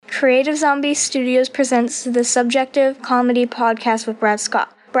Creative Zombie Studios presents the Subjective Comedy Podcast with Brad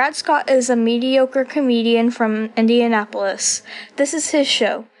Scott. Brad Scott is a mediocre comedian from Indianapolis. This is his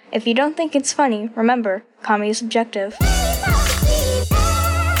show. If you don't think it's funny, remember, comedy is subjective.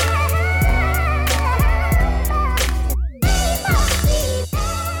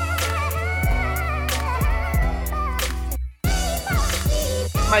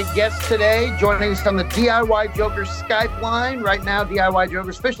 My guest today, joining us on the DIY Jokers Skype line. Right now, DIY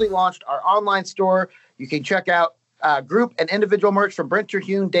Jokers officially launched our online store. You can check out group and individual merch from Brent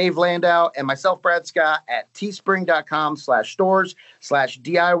Terhune, Dave Landau, and myself, Brad Scott, at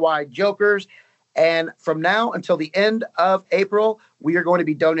teespring.com/stores/DIY Jokers. And from now until the end of April, we are going to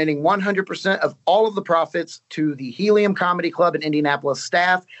be donating 100% of all of the profits to the Helium Comedy Club and Indianapolis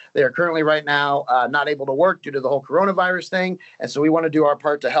staff. They are currently right now not able to work due to the whole coronavirus thing. And so we want to do our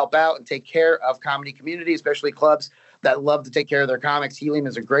part to help out and take care of comedy community, especially clubs that love to take care of their comics. Helium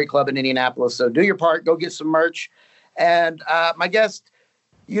is a great club in Indianapolis. So do your part. Go get some merch. And my guest,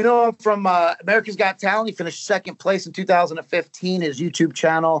 you know him from America's Got Talent. He finished second place in 2015. His YouTube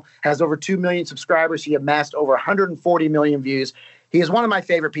channel has over 2 million subscribers. He amassed over 140 million views. He is one of my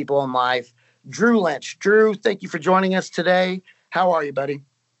favorite people in life, Drew Lynch. Drew, thank you for joining us today. How are you, buddy?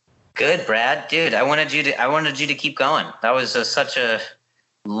 Good, Brad. Dude, I wanted you to keep going. That was such a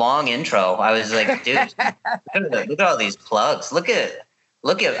long intro. I was like, dude, look at all these plugs. Look at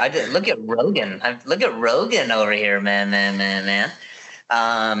Rogan. Look at Rogan over here, man.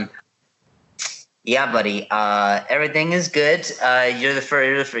 Yeah, buddy. Everything is good. You're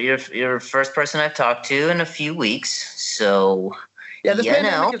the first person I've talked to in a few weeks. So yeah, the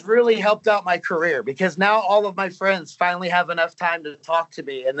pandemic has really helped out my career because now all of my friends finally have enough time to talk to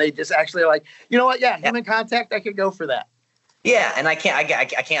me, and they just actually are like, you know what? Yeah, human contact. I could go for that. Yeah, and I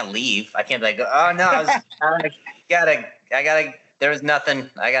can't leave. I can't be like, oh no, I gotta. There's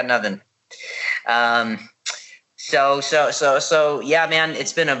nothing. I got nothing. So yeah, man,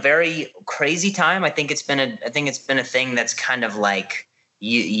 it's been a very crazy time. I think it's been a thing that's kind of like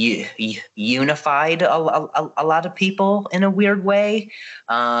unified a lot of people in a weird way.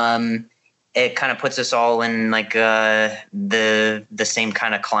 It kind of puts us all in like the same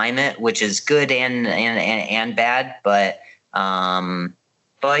kind of climate, which is good and bad. But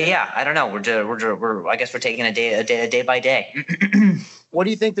yeah, I don't know. We're I guess we're taking a day by day. What do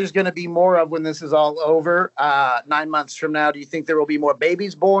you think there's going to be more of when this is all over? 9 months from now, do you think there will be more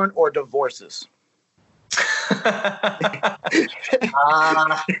babies born or divorces? I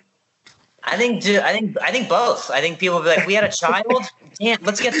think both. I think people will be like, we had a child, damn,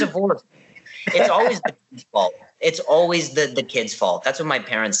 let's get divorced. It's always the kid's fault. It's always the kid's fault. That's what my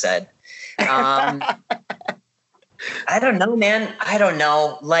parents said. I don't know, man. I don't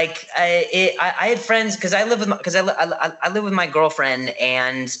know. Like I had friends because I live with my girlfriend,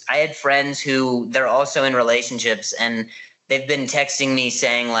 and I had friends who they're also in relationships, and they've been texting me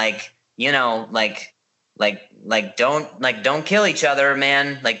saying like, you know, like don't kill each other,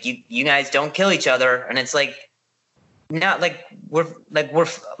 man. Like you guys don't kill each other, and it's like, no, we're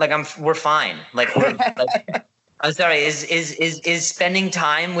fine. Like we're like, I'm sorry. Is spending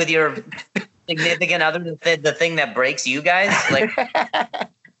time with your significant other the thing that breaks you guys? Like,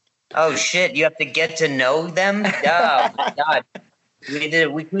 oh shit, you have to get to know them. Oh my god,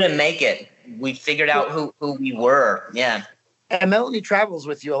 we couldn't make it. We figured out who we were. Yeah. And Melanie travels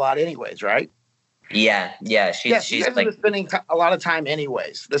with you a lot, anyways, right? Yeah. She's you guys like have been spending a lot of time,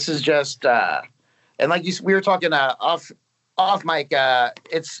 anyways. This is just and like we were talking off mic.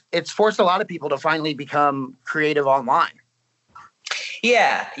 It's forced a lot of people to finally become creative online.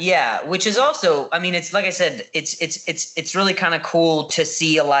 Yeah, which is also, I mean, it's like I said, it's really kind of cool to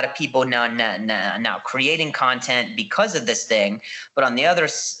see a lot of people now creating content because of this thing. But on the other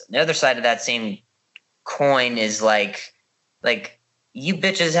side of that same coin is like you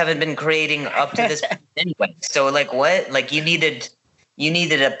bitches haven't been creating up to this point anyway. So like what? Like you needed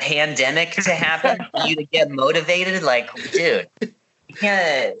a pandemic to happen for you to get motivated? Like, dude. You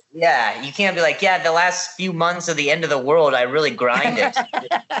can't be like, yeah, the last few months of the end of the world, I really grinded.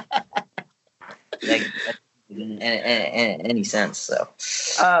 Like, in any sense.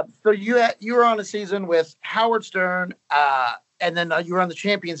 So you were on a season with Howard Stern, and then you were on the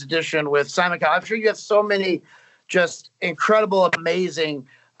Champions Edition with Simon Cowell. I'm sure you have so many just incredible, amazing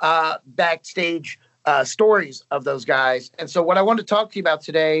backstage stories of those guys. And so what I wanted to talk to you about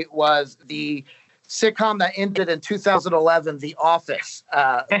today was the sitcom that ended in 2011, The Office,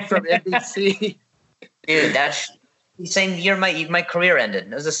 from NBC. Dude, that's the same year my career ended.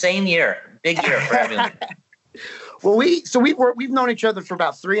 It was the same year. Big year for everyone. Well, we've known each other for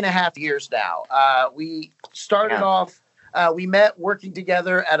about 3.5 years now. We started off We met working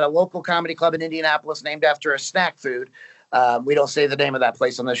together at a local comedy club in Indianapolis named after a snack food. We don't say the name of that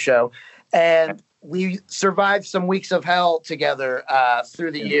place on this show. And we survived some weeks of hell together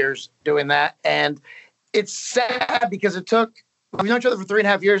through the years doing that. And it's sad because we've known each other for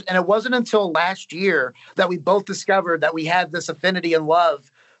 3.5 years, and it wasn't until last year that we both discovered that we had this affinity and love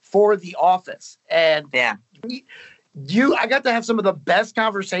for The Office. And I got to have some of the best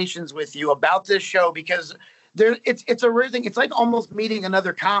conversations with you about this show because it's a rare thing. It's like almost meeting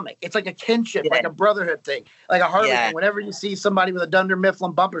another comic. It's like a kinship, like a brotherhood thing, like a Harley thing. Whenever you see somebody with a Dunder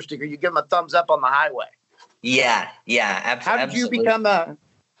Mifflin bumper sticker, you give them a thumbs up on the highway. Absolutely.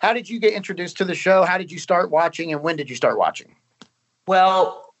 How did you get introduced to the show? How did you start watching, and when did you start watching?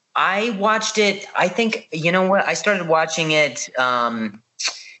 Well, I watched it. I think, you know what? I started watching it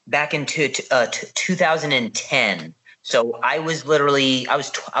back in 2010. So I was 20.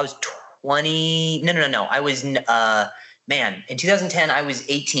 No. I was, in 2010, I was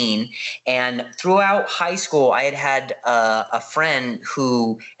 18. And throughout high school, I had a friend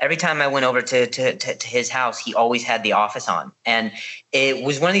who every time I went over to his house, he always had The Office on. And it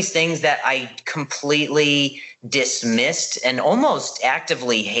was one of these things that I completely dismissed and almost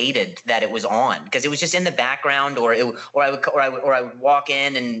actively hated that it was on because it was just in the background, or I would walk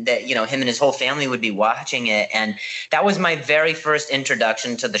in and that, you know, him and his whole family would be watching it. And that was my very first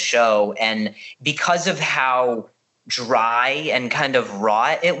introduction to the show. And because of how dry and kind of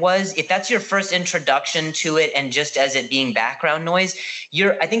raw it was, if that's your first introduction to it and just as it being background noise,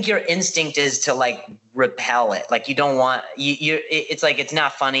 I think your instinct is to like repel it. Like you don't want it's like, it's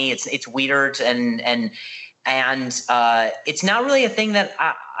not funny. It's weird. And it's not really a thing that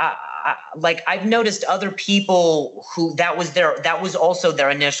I've noticed other people who that was also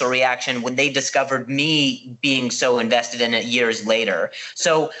their initial reaction when they discovered me being so invested in it years later.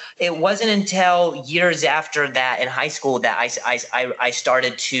 So it wasn't until years after that in high school that I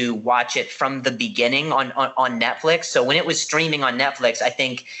started to watch it from the beginning on Netflix. So when it was streaming on Netflix, I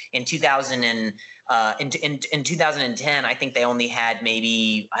think in 2010, I think they only had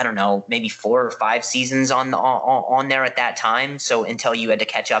maybe 4 or 5 seasons on there at that time. So until you had to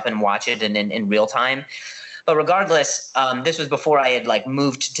catch up and watch it in real time. But regardless, this was before I had like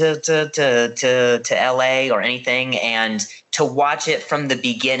moved to LA or anything. And to watch it from the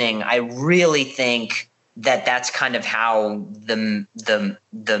beginning, I really think that's kind of how the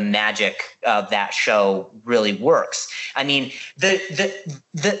magic of that show really works. I mean,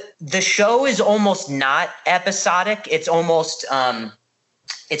 the show is almost not episodic. It's almost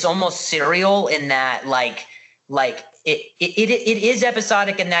serial in that like it is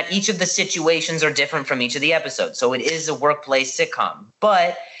episodic in that each of the situations are different from each of the episodes. So it is a workplace sitcom,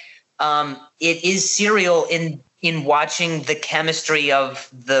 but it is serial in watching the chemistry of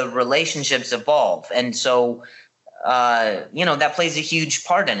the relationships evolve. And so, that plays a huge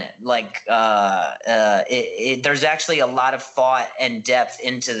part in it. Like, there's actually a lot of thought and depth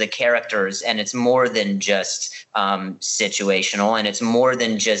into the characters, and it's more than just situational, and it's more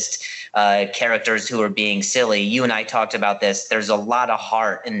than just characters who are being silly. You and I talked about this. There's a lot of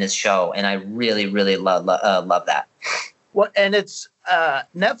heart in this show, and I really, really love that. Well, and it's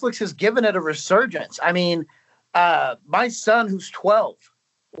Netflix has given it a resurgence. I mean, my son, who's 12,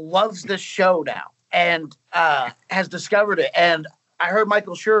 loves this show now and has discovered it. And I heard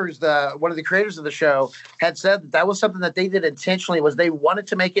Michael Schur, who's one of the creators of the show, had said that was something that they did intentionally. Was they wanted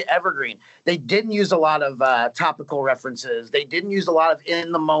to make it evergreen. They didn't use a lot of topical references. They didn't use a lot of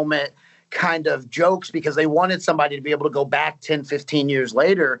in the moment kind of jokes because they wanted somebody to be able to go back 10, 15 years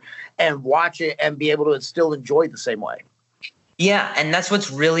later and watch it and be able to still enjoy it the same way. Yeah, and that's what's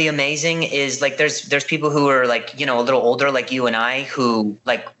really amazing is like there's people who are like, a little older like you and I who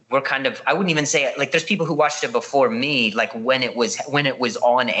like we're kind of, I wouldn't even say it, like there's people who watched it before me, like when it was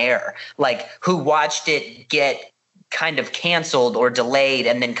on air, like who watched it get kind of canceled or delayed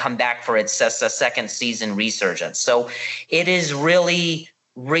and then come back for its a second season resurgence. So it is really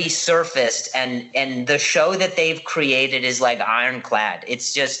resurfaced, and the show that they've created is like ironclad.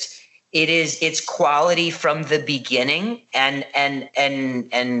 It's quality from the beginning and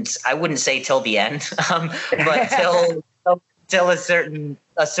I wouldn't say till the end, but till a certain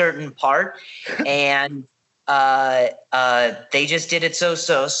part. And they just did it so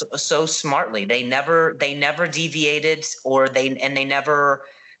smartly. They never deviated, or they never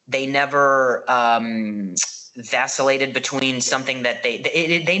vacillated between something that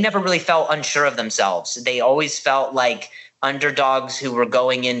they never really felt unsure of themselves. They always felt like underdogs who were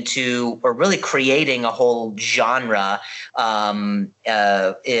going into or really creating a whole genre and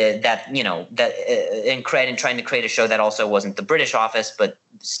trying to create a show that also wasn't the British Office, but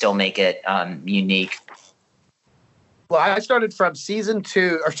still make it unique. Well, I started from season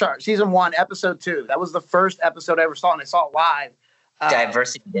 1, episode 2. That was the first episode I ever saw, and I saw it live.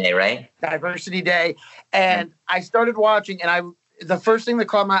 Diversity Day, right? Diversity Day. And I started watching, and the first thing that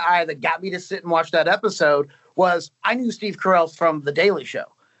caught my eye that got me to sit and watch that episode was I knew Steve Carell from The Daily Show.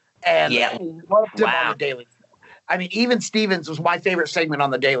 And I loved him on The Daily Show. I mean, even Stevens was my favorite segment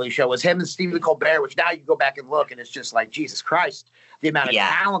on The Daily Show, was him and Stephen Colbert, which now you go back and look, and it's just like, Jesus Christ, the amount of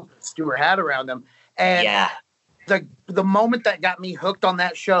talent that Stewart had around him. And the moment that got me hooked on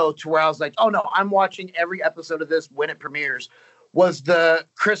that show to where I was like, oh, no, I'm watching every episode of this when it premieres, was the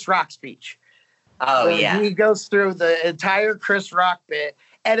Chris Rock speech. Oh, yeah. He goes through the entire Chris Rock bit,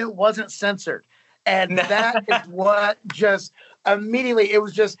 and it wasn't censored. And that is what just immediately, it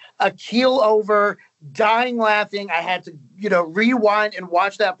was just a keel over, dying laughing. I had to, rewind and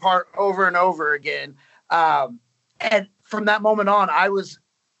watch that part over and over again. And from that moment on,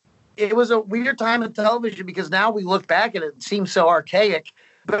 it was a weird time in television because now we look back and it seems so archaic.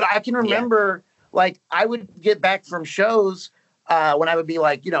 But I can remember, I would get back from shows when I would be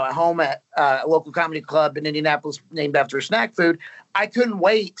at home at a local comedy club in Indianapolis named after a snack food. I couldn't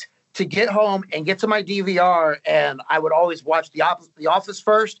wait to get home and get to my DVR, and I would always watch The Office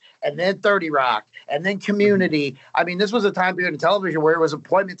first, and then 30 Rock, and then Community. I mean, this was a time period in television where it was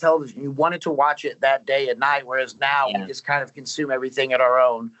appointment television. You wanted to watch it that day and night, whereas now we just kind of consume everything at our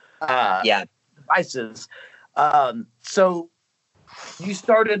own devices. So you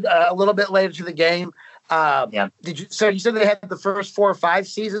started a little bit later to the game. Did you? So you said they had the first 4 or 5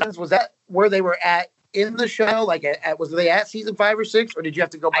 seasons. Was that where they were at in the show? Was they at season 5 or 6, or did you have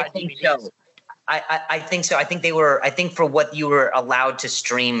to go by DVDs? I think so. I think they were. I think for what you were allowed to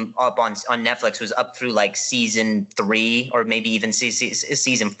stream up on Netflix was up through season 3 or maybe even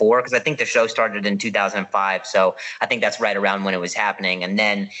season 4, because I think the show started in 2005. So I think that's right around when it was happening. And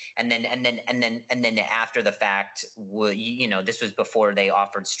then after the fact, this was before they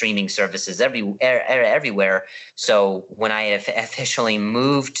offered streaming services everywhere. So when I officially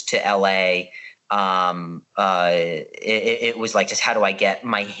moved to LA. It was just how do I get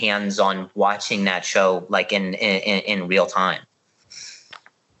my hands on watching that show in real time?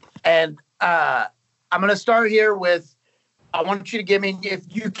 And I'm going to start here with, I want you to give me, if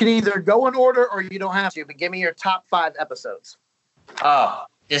you can either go in order or you don't have to, but give me your top 5 episodes. Oh,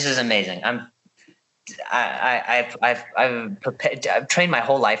 this is amazing. I've trained my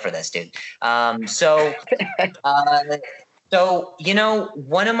whole life for this, dude. So,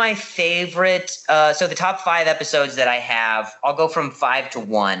 one of my favorite, so the top 5 episodes that I have, I'll go from 5 to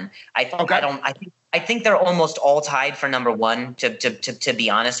 1. I think they're almost all tied for number 1, to be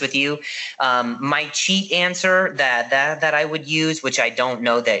honest with you. My cheat answer that I would use, which I don't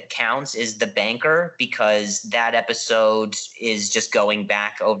know that counts, is The Banker, because that episode is just going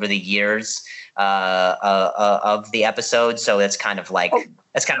back over the years of the episode. So it's kind of like,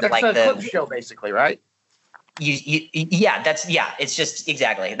 that's the clip show basically, right? It's just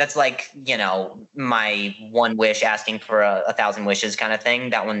exactly. That's my one wish asking for 1,000 wishes kind of thing.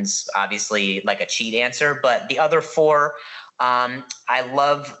 That one's obviously a cheat answer, but the other 4, I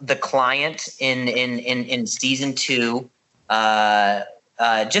love The Client in season 2.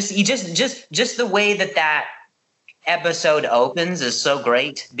 Just the way that episode opens is so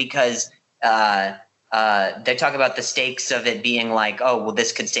great because they talk about the stakes of it being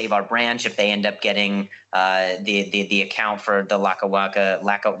this could save our branch if they end up getting the account for the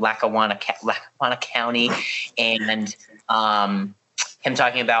Lackawanna County, and him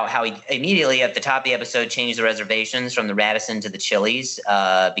talking about how he immediately at the top of the episode changed the reservations from the Radisson to the Chili's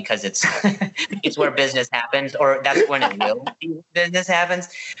because it's it's where business happens, or that's when it will be business happens.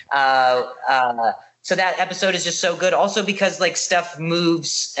 So that episode is just so good. Also because stuff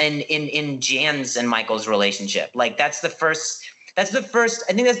moves in Jan's and Michael's relationship. That's the first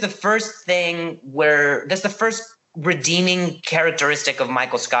redeeming characteristic of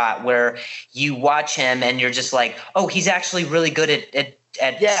Michael Scott, where you watch him and you're just oh, he's actually really good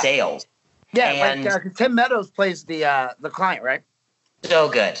at sales. Yeah, and Tim Meadows plays the client, right? So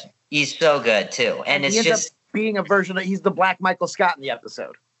good. He's so good too. And it's just being a version of, he's the Black Michael Scott in the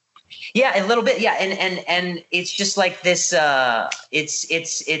episode. Yeah, a little bit. Yeah. And it's just this, I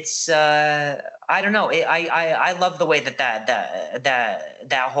don't know. I love the way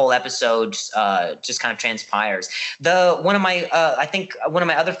that whole episode just kind of transpires. One of my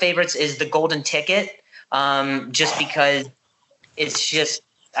other favorites is The Golden Ticket. Just because it's just,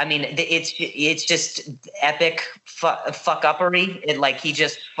 it's just epic fuck uppery. He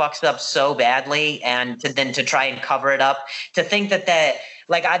just fucks up so badly, and to try and cover it up, to think that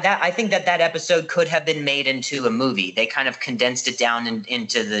I think that episode could have been made into a movie. They kind of condensed it down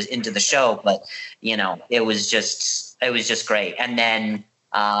into the show, but it was just it was just great. And then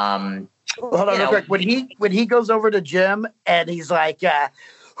Hold on real quick. When he goes over to Jim and he's like,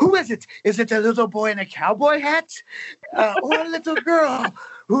 who is it? Is it a little boy in a cowboy hat? Or a little girl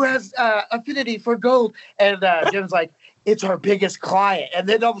who has affinity for gold? And Jim's like, it's our biggest client. And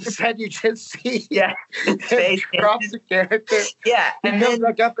then all of a sudden you just see drops the character. Yeah. And he comes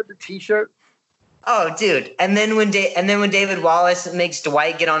back up in the t-shirt. Oh, dude! And then when David Wallace makes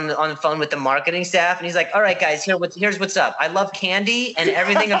Dwight get on the phone with the marketing staff, and he's like, "All right, guys, here's what's up. I love candy and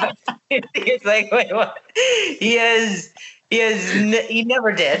everything about." It's like, wait, what? He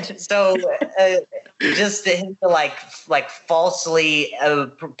never did. So just him to like falsely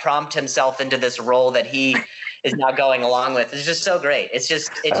prompt himself into this role that he is now going along with is just so great.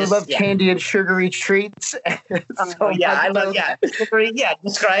 I love candy and sugary treats.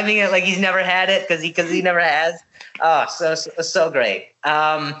 Describing it like he's never had it because he never has. Oh, so great.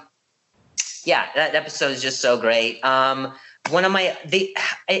 That episode is just so great. One of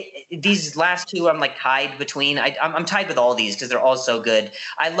these last two I'm like tied between. I'm tied with all these because they're all so good.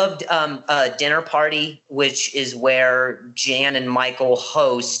 I loved Dinner Party, which is where Jan and Michael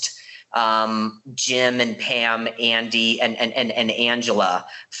host Jim and Pam, Andy, and Angela,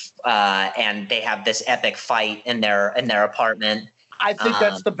 and they have this epic fight in their apartment. I think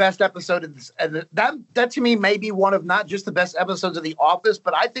that's the best episode of this. And that to me may be one of not just the best episodes of The Office,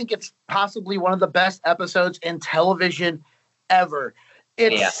 but I think it's possibly one of the best episodes in television ever.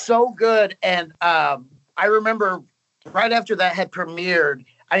 It's so good. And I remember right after that had premiered,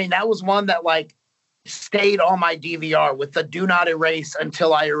 I mean, that was one that like stayed on my DVR with the do not erase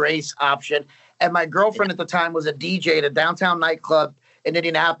until I erase option. And my girlfriend at the time was a DJ at a downtown nightclub in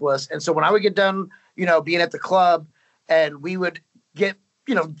Indianapolis. And so when I would get done, being at the club and we would get,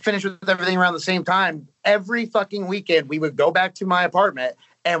 finished with everything around the same time, every fucking weekend we would go back to my apartment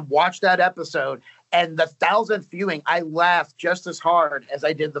and watch that episode. And the 1,000th viewing, I laughed just as hard as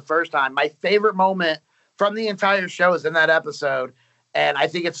I did the first time. My favorite moment from the entire show is in that episode. And I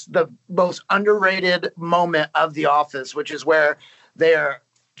think it's the most underrated moment of The Office, which is where they're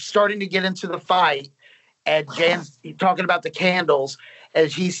starting to get into the fight. And Jan's talking about the candles.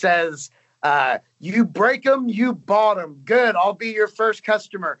 And he says, you break them, you bought them. Good, I'll be your first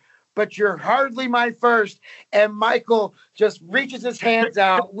customer. But you're hardly my first. And Michael just reaches his hands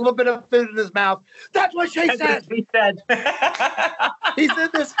out, a little bit of food in his mouth. That's what she said. He said. He's in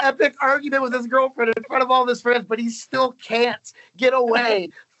this epic argument with his girlfriend in front of all his friends, but he still can't get away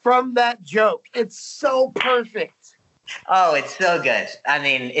from that joke. It's so perfect. Oh, it's so good. I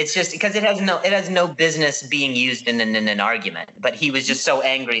mean, it's just because it has no business being used in an argument. But he was just so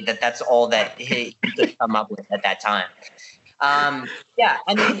angry that that's all that he could come up with at that time. I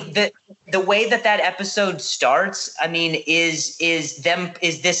mean, the way that episode starts, I mean, is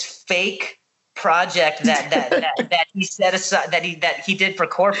this fake project that he set aside that he did for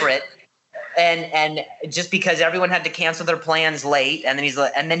corporate, and just because everyone had to cancel their plans late, and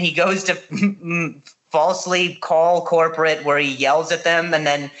then he goes to falsely call corporate where he yells at them, and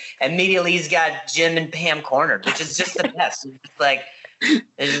then immediately he's got Jim and Pam cornered, which is just the best.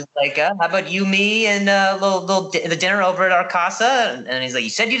 It's like, how about you, me, and the dinner over at our casa? And he's like, you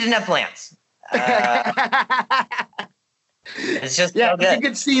said you didn't have plans. It's just so good. You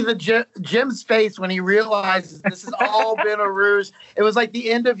could see the Jim's face when he realizes this has all been a ruse. It was like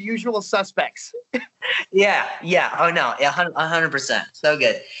the end of Usual Suspects. Yeah. Oh no, 100%. So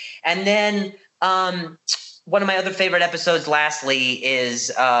good. And then one of my other favorite episodes, lastly,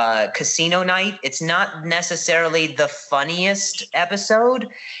 is Casino Night. It's not necessarily the funniest episode,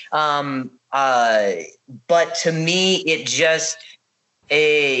 but to me, it just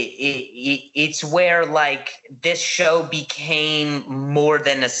it's where like this show became more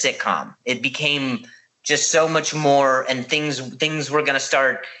than a sitcom. It became just so much more, and things were going to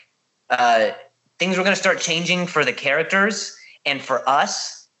start changing for the characters and for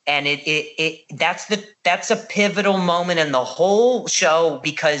us. And that's a pivotal moment in the whole show,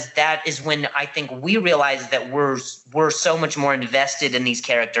 because that is when I think we realize that we're so much more invested in these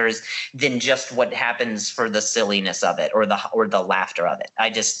characters than just what happens for the silliness of it or the laughter of it.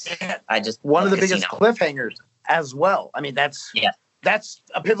 I just one of the biggest cliffhangers as well. I mean, that's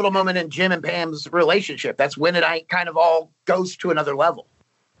a pivotal moment in Jim and Pam's relationship. That's when it kind of all goes to another level.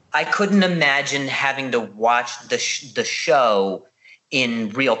 I couldn't imagine having to watch the show in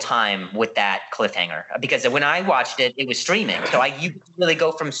real time with that cliffhanger, because when I watched it, it was streaming. So you could really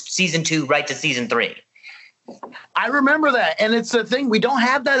go from season 2 right to season 3. I remember that. And it's the thing, we don't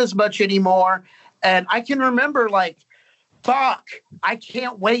have that as much anymore. And I can remember I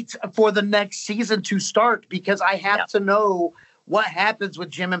can't wait for the next season to start because I have to know what happens with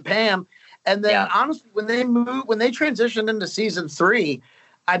Jim and Pam. And then honestly, when they transitioned into season 3,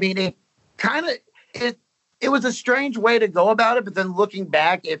 I mean, it was a strange way to go about it, but then looking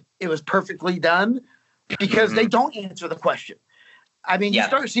back, it was perfectly done because they don't answer the question. I mean, you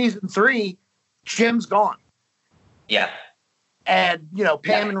start season 3, Jim's gone. Yeah. And,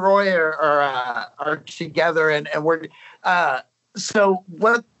 Pam and Roy are together and we're, so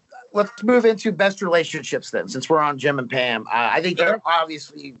let's move into best relationships then, since we're on Jim and Pam. I think they're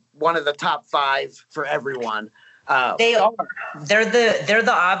obviously one of the top 5 for everyone. They are. They're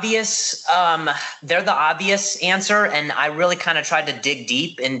the obvious. They're the obvious answer, and I really kind of tried to dig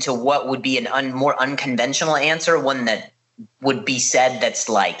deep into what would be more unconventional answer, one that would be said that's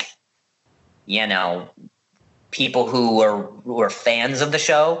like, people who are fans of the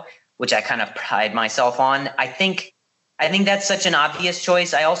show, which I kind of pride myself on. I think that's such an obvious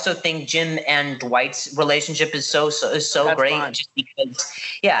choice. I also think Jim and Dwight's relationship is so great, fine. Just because,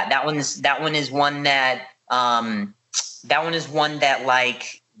 that one is one that. That one is one that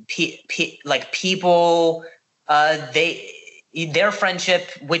like people, their friendship,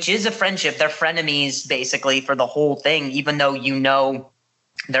 which is a friendship, they're frenemies basically for the whole thing, even though,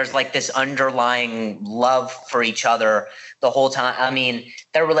 there's like this underlying love for each other the whole time. I mean,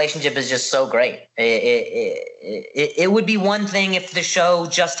 their relationship is just so great. It would be one thing if the show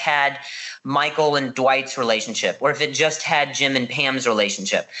just had Michael and Dwight's relationship, or if it just had Jim and Pam's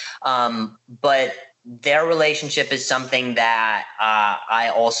relationship. But their relationship is something that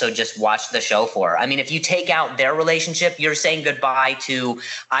I also just watched the show for. I mean, if you take out their relationship, you're saying goodbye to,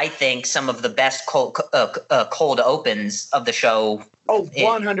 I think, some of the best cold opens of the show. Oh,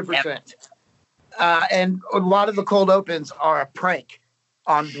 100%. And a lot of the cold opens are a prank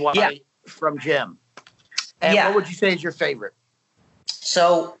on Dwight from Jim. And what would you say is your favorite?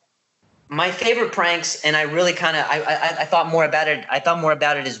 So my favorite pranks, and I really kind of I thought more about it. I thought more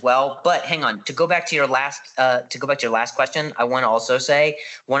about it as well. But hang on, to go back to your last question, I want to also say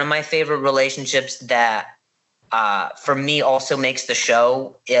one of my favorite relationships that for me also makes the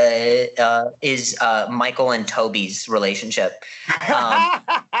show is Michael and Toby's relationship.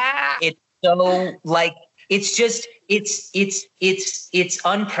 It's so like it's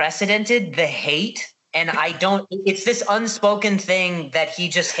unprecedented, the hate. And it's this unspoken thing that he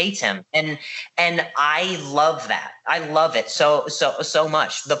just hates him. And I love that. I love it so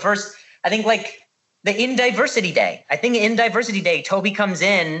much. I think in Diversity Day, Toby comes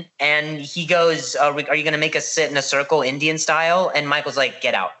in and he goes, are you going to make us sit in a circle Indian style? And Michael's like,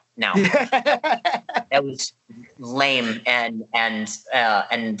 get out now. That was lame and what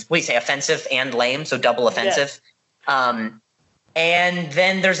do you say? Offensive and lame. So double offensive. Yes. And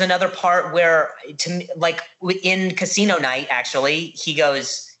then there's another part where, in Casino Night, actually, he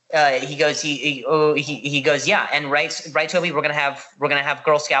goes, yeah, and right, Toby, we're gonna have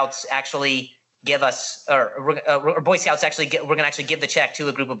Girl Scouts actually give us, or Boy Scouts we're gonna actually give the check to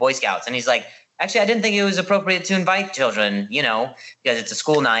a group of Boy Scouts, and he's like, actually, I didn't think it was appropriate to invite children, because it's a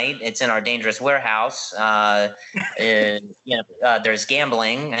school night. It's in our dangerous warehouse. There's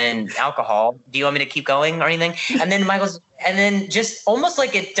gambling and alcohol. Do you want me to keep going or anything? And then just almost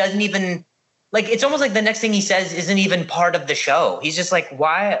like it doesn't even, like, it's almost like the next thing he says isn't even part of the show. He's just like,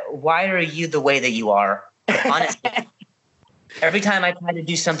 why are you the way that you are? Honestly. Every time I try to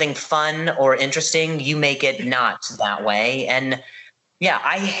do something fun or interesting, you make it not that way. And yeah,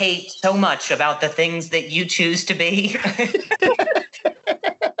 I hate so much about the things that you choose to be.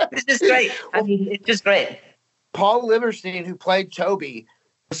 It's just great. I mean, it's just great. Paul Liverstein, who played Toby,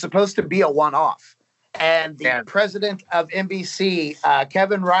 was supposed to be a one-off. And the president of NBC,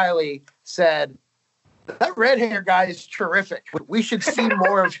 Kevin Riley, said, that red hair guy is terrific. We should see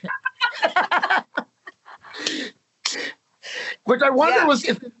more of him. Which I wonder was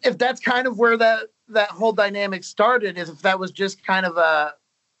if that's kind of where that whole dynamic started, is if that was just kind of a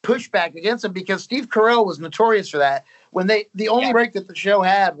pushback against him, because Steve Carell was notorious for that. When the only break that the show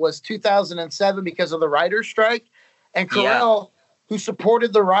had was 2007 because of the writer's strike, and Carell, who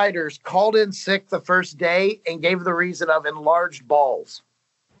supported the writers, called in sick the first day and gave the reason of enlarged balls.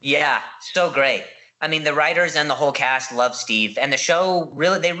 Yeah, so great. I mean, the writers and the whole cast love Steve, and the show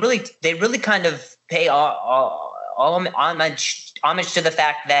they really kind of pay all homage to the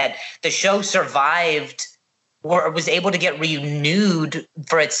fact that the show survived or was able to get renewed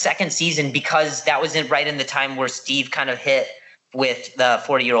for its second season, because that was right in the time where Steve kind of hit with the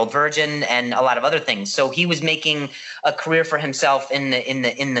 40-Year-Old Virgin and a lot of other things. So he was making a career for himself for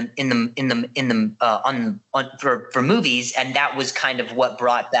movies, and that was kind of what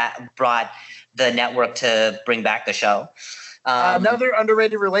brought the network to bring back the show. Another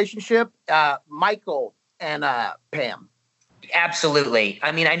underrated relationship, Michael and Pam. Absolutely.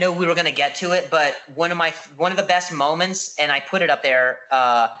 I mean, I know we were going to get to it, but one of the best moments, and I put it up there,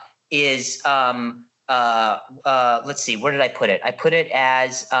 is let's see, where did I put it? I put it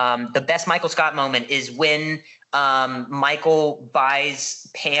as the best Michael Scott moment is when Michael buys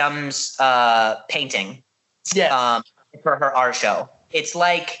Pam's painting, for her art show. It's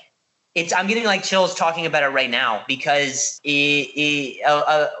like I'm getting like chills talking about it right now because I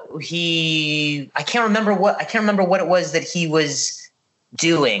can't remember what it was that he was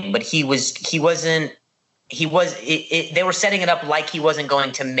doing, but they were setting it up like he wasn't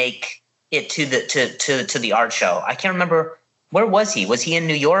going to make it to the art show. I can't remember, where was he? Was he in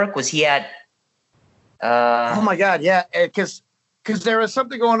New York? Was he at oh my God, yeah, because there was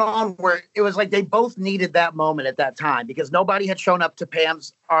something going on where it was like they both needed that moment at that time because nobody had shown up to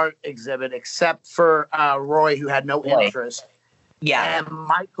Pam's art exhibit except for Roy, who had no interest. Yeah. And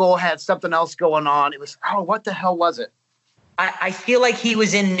Michael had something else going on. It was, what the hell was it? I feel like he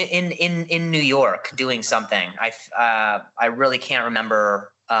was in New York doing something. I really can't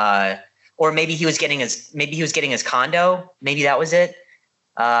remember. Or maybe he was getting his condo. Maybe that was it.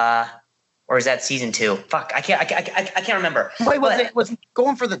 Or is that season 2? Fuck, I can't remember. Wait, was he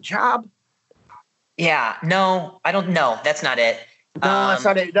going for the job? Yeah, no, I don't know. That's not it. No, that's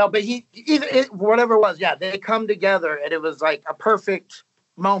not it. No, but whatever it was, yeah, they come together and it was like a perfect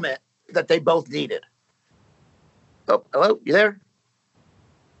moment that they both needed. Oh, hello, you there?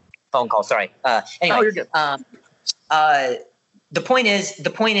 Phone call. Sorry. Anyway, you're good. The point is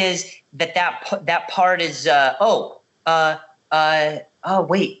that part is.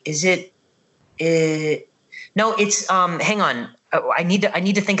 Wait, is it? No, it's hang on. I need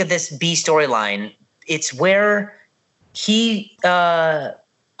to think of this B storyline. It's where he oh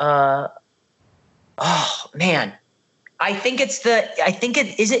man. I think is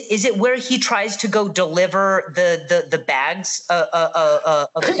it where he tries to go deliver the bags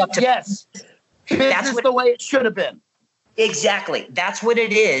of stuff to yes. That's the way it should have been. Exactly. That's what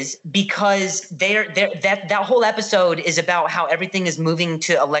it is, because that whole episode is about how everything is moving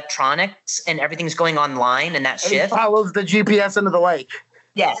to electronics and everything's going online, and that shift follows the GPS into the lake.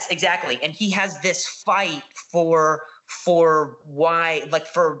 Yes, exactly. And he has this fight for why, like,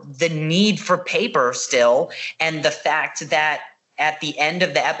 for the need for paper still, and the fact that at the end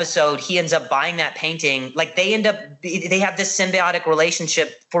of the episode, he ends up buying that painting. Like, they have this symbiotic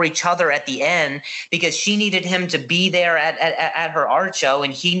relationship for each other at the end, because she needed him to be there at her art show,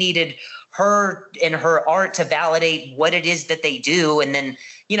 and he needed her and her art to validate what it is that they do. And then,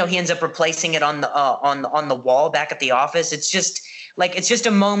 he ends up replacing it on the wall back at the office. It's just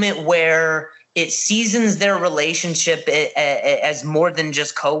a moment where it seasons their relationship as more than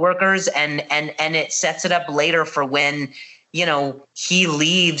just coworkers, and it sets it up later for when, he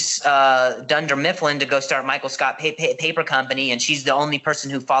leaves Dunder Mifflin to go start Michael Scott Paper Company, and she's the only person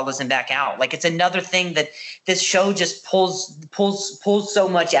who follows him back out. Like, it's another thing that this show just pulls so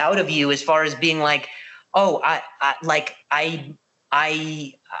much out of you, as far as being like, oh, I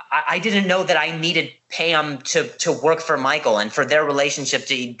didn't know that I needed Pam to work for Michael, and for their relationship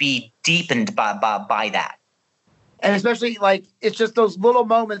to be deepened by that. And especially, like, it's just those little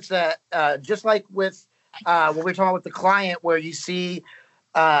moments that, just like with when we're talking with the client, where you see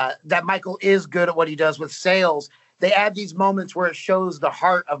that Michael is good at what he does with sales, they add these moments where it shows the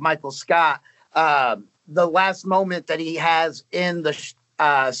heart of Michael Scott. The last moment that he has in the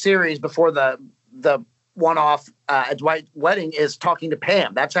series before the one-off at Dwight's wedding is talking to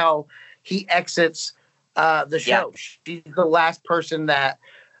Pam. That's how he exits the show. Yeah. She's the last person that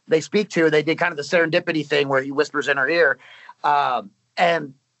they speak to. They did kind of the serendipity thing where he whispers in her ear.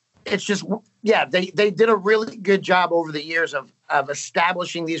 And it's just, yeah, they did a really good job over the years of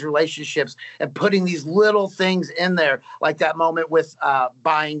establishing these relationships and putting these little things in there, like that moment with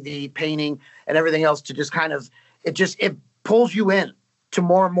buying the painting and everything else, to just kind of, it pulls you in to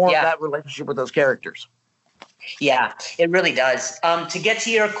more and more of that relationship with those characters. Yeah, it really does. To get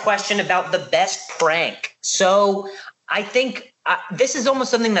to your question about the best prank. So I think this is almost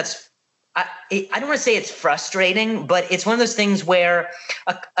something that's, I don't want to say it's frustrating, but it's one of those things where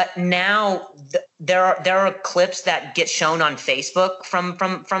now there are clips that get shown on Facebook from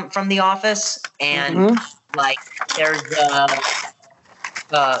The Office, and like there's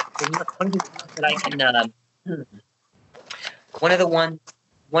one of the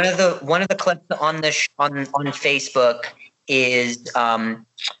clips on Facebook is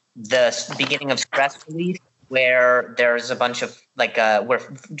the beginning of Stress Relief, where there's a bunch of where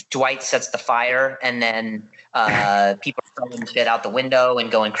Dwight sets the fire, and then people are throwing shit out the window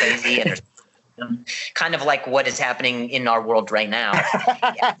and going crazy, and there's kind of like what is happening in our world right now.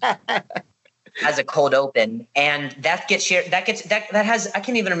 as a cold open, and that gets shared. That has, I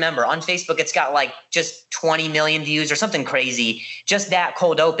can't even remember, on Facebook. It's got like just 20 million views or something crazy. Just that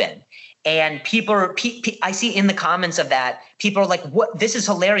cold open. And people I see in the comments of that, people are like, "What? This is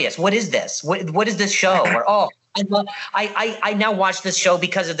hilarious. What is this? What is this show?" Or, "Oh, I now watch this show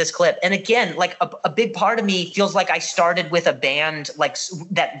because of this clip." And again, like a big part of me feels like I started with a band like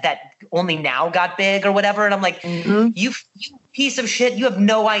that only now got big or whatever. And I'm like, you piece of shit, you have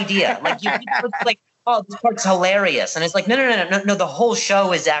no idea. Like like, "Oh, this part's hilarious." And it's like, no. The whole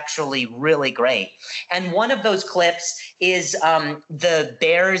show is actually really great. And one of those clips is the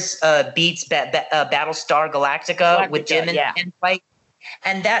Bears beats Battlestar Galactica with Jim and Dwight.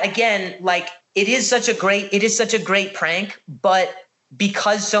 And that, again, like, it is such a great prank, but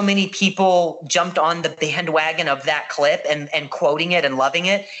because so many people jumped on the bandwagon of that clip and quoting it and loving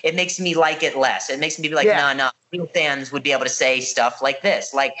it, it makes me like it less. It makes me be like, no, real fans would be able to say stuff like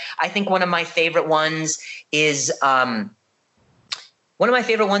this. Like, I think one of my favorite ones is when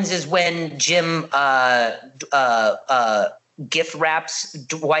Jim gift wraps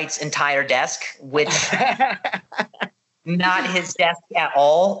Dwight's entire desk, which not his desk at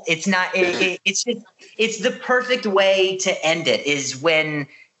all. It's not. It's just. It's the perfect way to end it. Is when,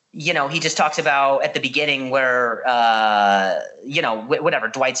 you know, he just talks about at the beginning where whatever,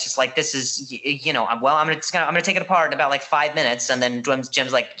 Dwight's just like, "This is, you know, I'm gonna take it apart in about like 5 minutes," and then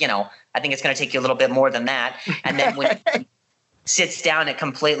Jim's like, "You know, I think it's gonna take you a little bit more than that," and then when he sits down, it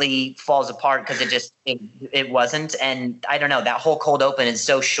completely falls apart because it wasn't. And I don't know, that whole cold open is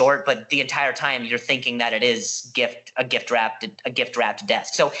so short, but the entire time you're thinking that it is a gift wrapped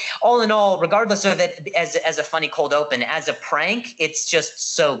desk. So all in all, regardless of it as a funny cold open, as a prank, it's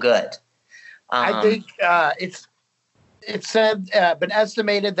just so good. I think it's said been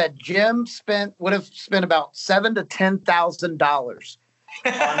estimated that Jim would have spent about $7,000 to $10,000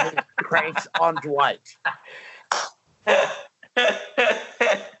 on his pranks on Dwight.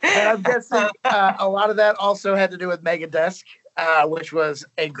 And I'm guessing a lot of that also had to do with Mega Desk, which was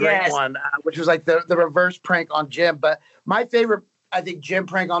a great one, which was like the reverse prank on Jim. But my favorite, I think, Jim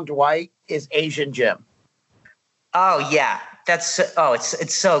prank on Dwight is Asian Jim. Oh yeah, it's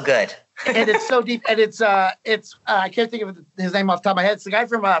so good. And it's so deep, and it's I can't think of his name off the top of my head. It's the guy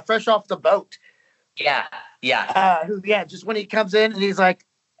from Fresh Off the Boat. Yeah. Just when he comes in and he's like,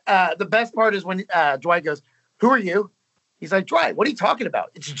 the best part is when Dwight goes, "Who are you?" He's like, "Dwight, what are you talking about?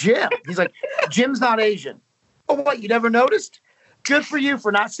 It's Jim." He's like, "Jim's not Asian." "Oh, what? You never noticed? Good for you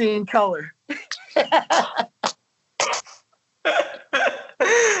for not seeing color."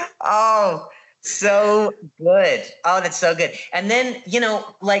 Oh, so good. Oh, that's so good. And then, you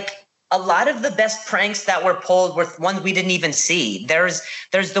know, like, a lot of the best pranks that were pulled were ones we didn't even see. There's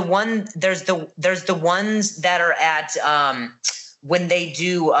the ones that are at when they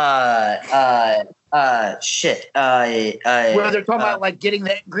do where they're talking about like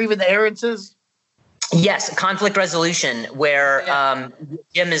grieving the errances. Yes, conflict resolution, where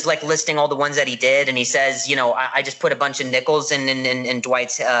Jim is like listing all the ones that he did, and he says, you know, I just put a bunch of nickels in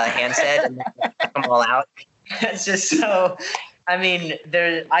Dwight's handset and took them all out. It's just so. I mean,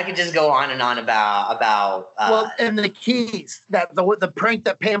 I could just go on and on about. And the keys, that the prank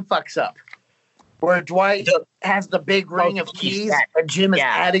that Pam fucks up, where Dwight has the big ring of keys, and Jim is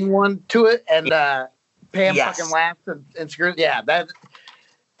adding one to it, and Pam fucking laughs and screws. Yeah, that.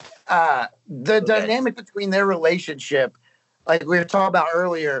 The dynamic between their relationship, like we were talking about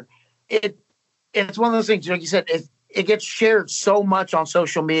earlier, it's one of those things, like you said, it gets shared so much on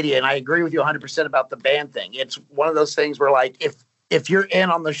social media, and I agree with you 100% about the band thing. It's one of those things where, like, if you're in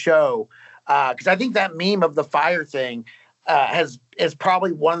on the show, because I think that meme of the fire thing is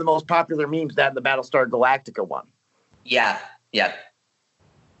probably one of the most popular memes, that and the Battlestar Galactica one. Yeah.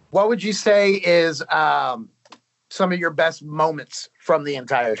 What would you say is some of your best moments from the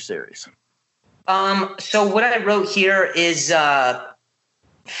entire series? So what I wrote here is I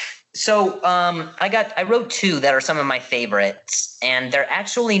wrote two that are some of my favorites, and they're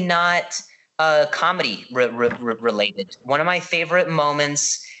actually not comedy related. One of my favorite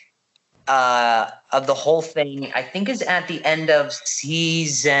moments of the whole thing, I think, is at the end of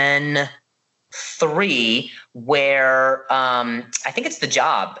season 3, where I think it's The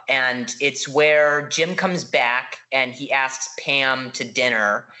Job, and it's where Jim comes back and he asks Pam to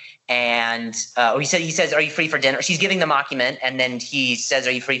dinner, and he says, "Are you free for dinner?" She's giving the mockument, and then he says,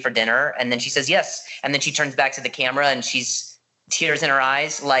 "Are you free for dinner?" And then she says yes, and then she turns back to the camera and she's tears in her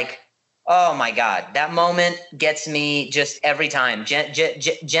eyes. Like, oh my God, that moment gets me just every time.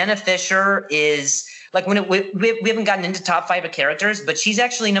 Jenna Fischer is like, when we haven't gotten into top 5 of characters, but she's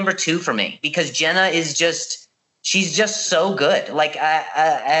actually number 2 for me, because Jenna is she's just so good. Like,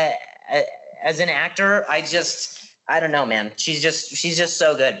 as an actor, I don't know, man. She's just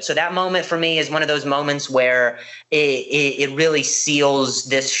so good. So that moment for me is one of those moments where it really seals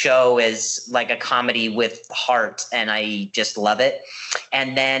this show as like a comedy with heart, and I just love it.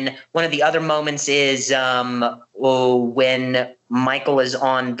 And then one of the other moments is when Michael is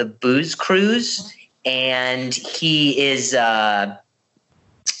on the booze cruise, and he is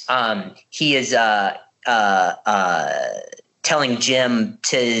telling Jim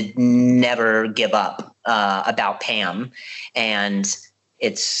to never give up about Pam. And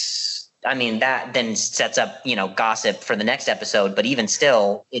that then sets up, gossip for the next episode. But even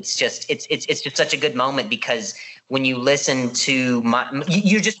still, it's just such a good moment, because when you listen to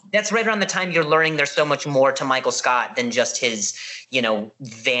that's right around the time you're learning there's so much more to Michael Scott than just his,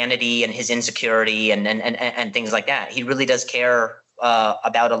 vanity and his insecurity and things like that. He really does care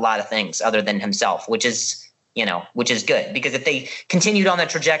about a lot of things other than himself, which is good, because if they continued on the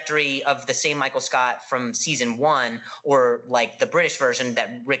trajectory of the same Michael Scott from season 1, or like the British version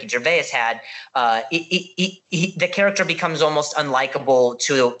that Ricky Gervais had, the character becomes almost unlikable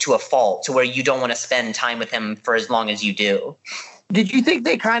to a fault, to where you don't want to spend time with him for as long as you do. Did you think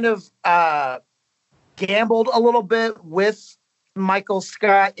they kind of gambled a little bit with Michael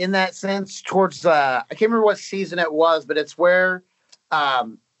Scott in that sense towards I can't remember what season it was, but it's where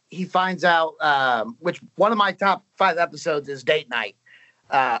he finds out, which one of my top 5 episodes is Date Night.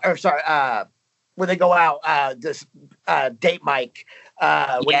 Where they go out, Date Mike,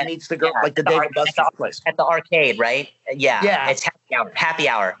 when he meets the girl, like the David Buster's place. At the arcade, right? Yeah. Yeah. It's happy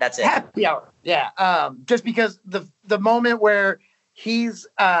hour. That's it. Happy hour. Yeah. Just because the moment where he's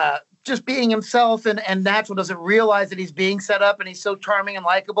just being himself and natural, doesn't realize that he's being set up, and he's so charming and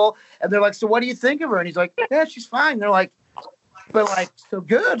likable. And they're like, so what do you think of her? And he's like, yeah, she's fine. They're like, but like so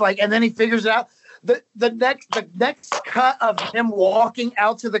good, like, and then he figures it out. The next cut of him walking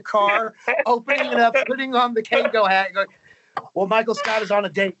out to the car, opening it up, putting on the Kango hat, and going, well, Michael Scott is on a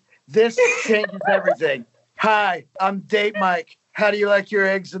date. This changes everything. Hi, I'm Date Mike. How do you like your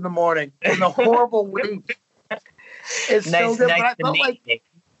eggs in the morning? And the horrible wink is so good. But I felt like,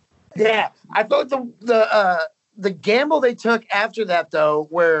 I thought the gamble they took after that, though,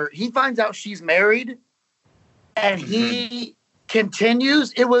 where he finds out she's married and he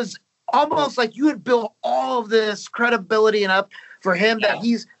continues, it was almost like you had built all of this credibility and up for him that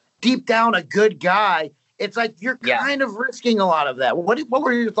he's deep down a good guy. It's like you're kind of risking a lot of that. What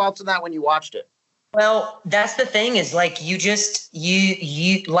were your thoughts on that when you watched it? Well, that's the thing, is like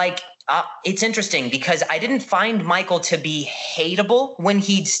it's interesting, because I didn't find Michael to be hateable when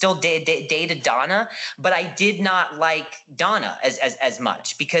he still dated Donna, but I did not like Donna as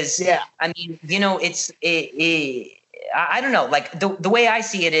much, because I mean, I don't know. Like the way I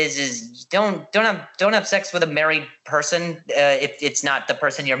see it is don't have sex with a married person if it's not the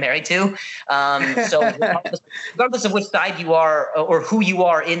person you're married to. So regardless of which side you are or who you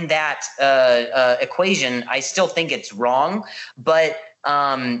are in that equation, I still think it's wrong. But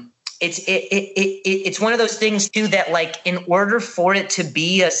it's one of those things too that, like, in order for it to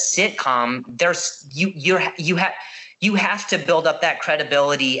be a sitcom, there's you have to build up that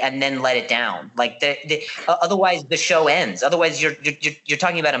credibility and then let it down. Like otherwise the show ends. Otherwise you're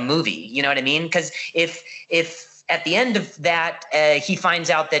talking about a movie. You know what I mean? Because if at the end of that he finds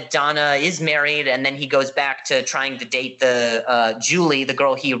out that Donna is married, and then he goes back to trying to date the Julie, the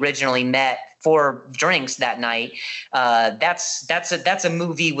girl he originally met for drinks that night, that's a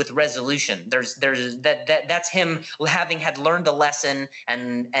movie with resolution. That's him having had learned a lesson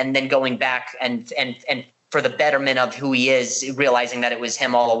and then going back and for the betterment of who he is, realizing that it was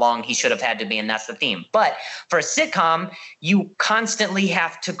him all along he should have had to be, and that's the theme. But for a sitcom, you constantly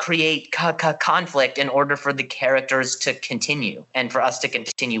have to create conflict in order for the characters to continue and for us to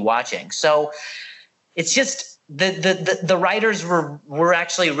continue watching. So it's just the writers were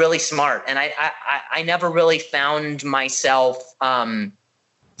actually really smart, and I never really found myself. I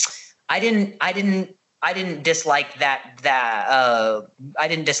didn't dislike that I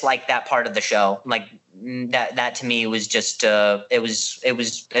didn't dislike that part of the show. Like that to me was just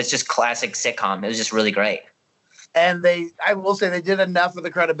it's just classic sitcom. It was just really great. And I will say they did enough of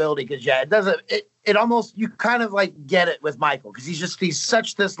the credibility, because it almost, you kind of like get it with Michael, because he's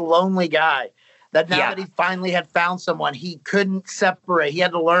such this lonely guy that now that he finally had found someone, he couldn't separate. He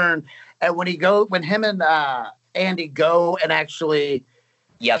had to learn. And when him and Andy go and actually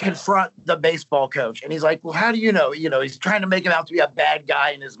confront the baseball coach, and he's like, well, how do you know? He's trying to make him out to be a bad guy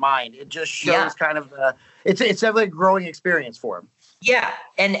in his mind. It just shows kind of it's definitely a growing experience for him. Yeah,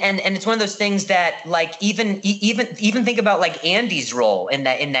 and it's one of those things that like even think about like Andy's role in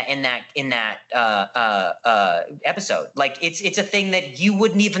that episode. Like it's a thing that you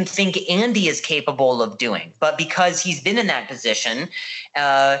wouldn't even think Andy is capable of doing, but because he's been in that position,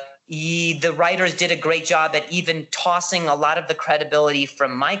 the writers did a great job at even tossing a lot of the credibility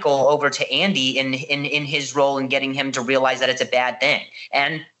from Michael over to Andy in his role and getting him to realize that it's a bad thing,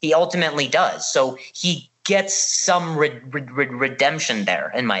 and he ultimately does. So he gets some redemption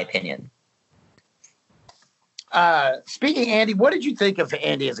there, in my opinion. Speaking of Andy, what did you think of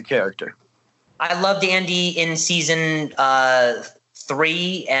Andy as a character? I loved Andy in season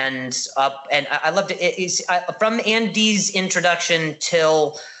 3 and up, and I loved it. From Andy's introduction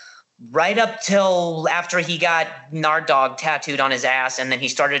till right up till after he got Nard Dog tattooed on his ass, and then he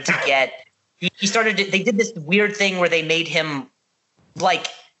started to get they did this weird thing where they made him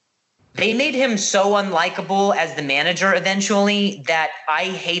so unlikable as the manager eventually that I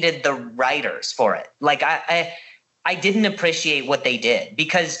hated the writers for it. Like I didn't appreciate what they did,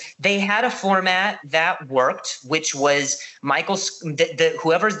 because they had a format that worked, which was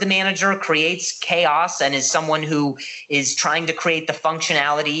whoever's the manager creates chaos and is someone who is trying to create the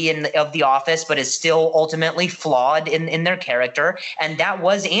functionality of the office, but is still ultimately flawed in their character. And that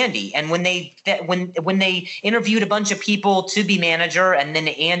was Andy. And when they interviewed a bunch of people to be manager, and then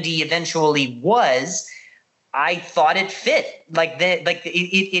Andy eventually was, I thought it fit.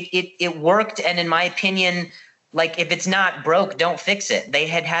 It worked. And in my opinion, like, if it's not broke, don't fix it. They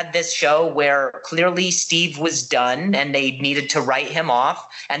had this show where clearly Steve was done and they needed to write him off,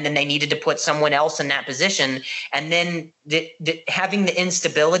 and then they needed to put someone else in that position. And then having the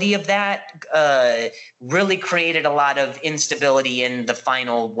instability of that really created a lot of instability in the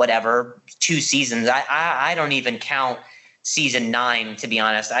final, 2 seasons. I don't even count season 9, to be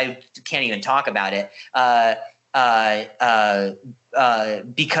honest. I can't even talk about it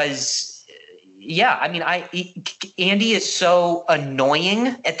because – yeah, I mean, Andy is so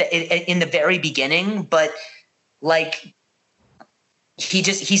annoying in the very beginning, but like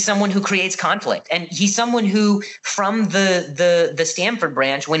he's someone who creates conflict, and he's someone who, from the Stanford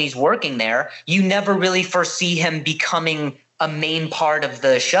branch, when he's working there, you never really foresee him becoming a main part of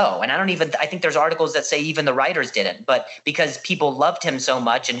the show. And I think there's articles that say even the writers didn't, but because people loved him so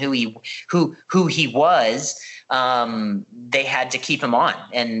much and who he was, they had to keep him on.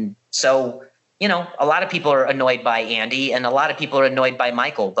 And so, you know, a lot of people are annoyed by Andy and a lot of people are annoyed by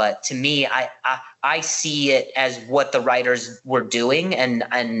Michael. But to me, I see it as what the writers were doing. And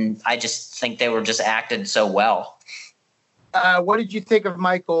I just think they were just acted so well. What did you think of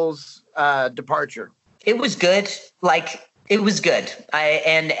Michael's departure? It was good. It was good.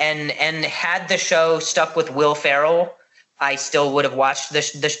 And had the show stuck with Will Ferrell, I still would have watched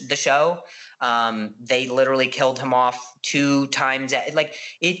the show. They literally killed him off 2 times.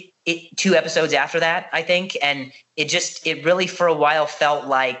 2 episodes after that, I think. And it really for a while felt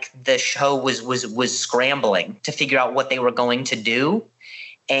like the show was scrambling to figure out what they were going to do.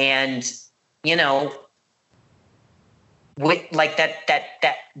 And, you know, with like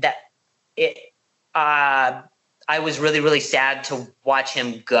I was really, really sad to watch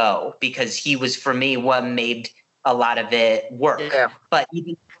him go, because he was, for me, what made a lot of it work. Yeah. But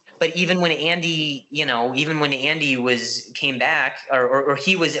even when Andy, you know, came back, or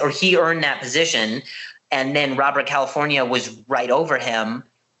he earned that position, and then Robert California was right over him,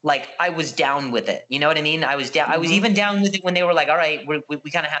 like, I was down with it. You know what I mean? I was down. Mm-hmm. I was even down with it when they were like, all right,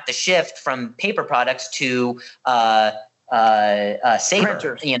 we kind of have to shift from paper products to Saber,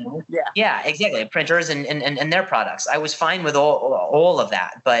 printers. You know? Yeah, exactly. Printers and their products. I was fine with all of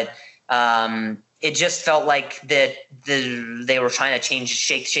that, but it just felt like that they were trying to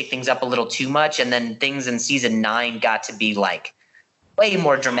shake things up a little too much, and then things in season 9 got to be like way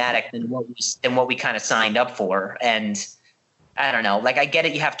more dramatic than what we kind of signed up for. And I don't know, like, I get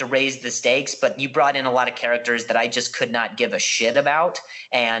it, you have to raise the stakes, but you brought in a lot of characters that I just could not give a shit about.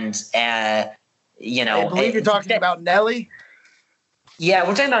 And you know, I believe you're talking about Nelly. Yeah,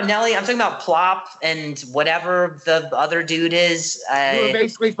 we're talking about Nelly. I'm talking about Plop and whatever the other dude is. You were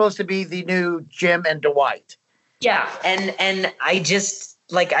basically supposed to be the new Jim and Dwight. Yeah, and I just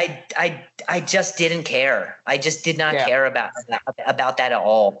I just didn't care. I just did not care about that at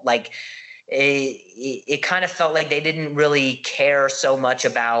all. Like, it kind of felt like they didn't really care so much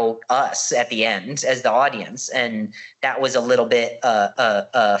about us at the end as the audience, and that was a little bit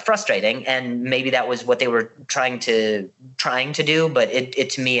frustrating. And maybe that was what they were trying to do, but it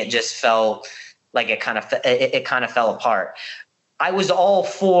to me, it just felt like it kind of fell apart. I was all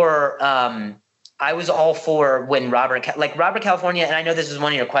for I was all for when Robert California, and I know this was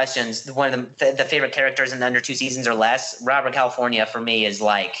one of your questions, one of the favorite characters in Under 2 Seasons or Less. Robert California for me is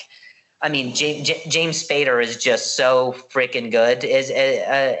like, I mean, James Spader is just so freaking good.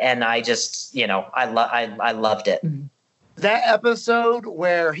 And I just, I loved it. That episode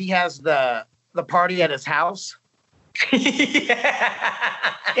where he has the party at his house.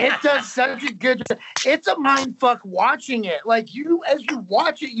 Yeah. It does such a good. It's a mind fuck watching it. Like as you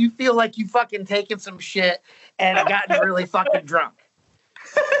watch it, you feel like you fucking taken some shit and gotten really fucking drunk.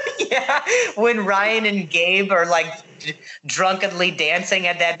 Yeah, when Ryan and Gabe are like drunkenly dancing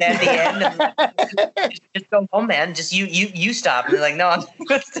at the end, and just go home, man. Just you stop. And they're like, no, I'm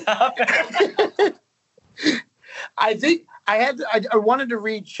gonna stop. I think I wanted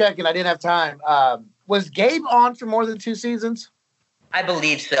to check and I didn't have time. Was Gabe on for more than 2 seasons? I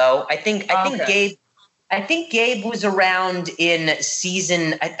believe so. I think Gabe was around in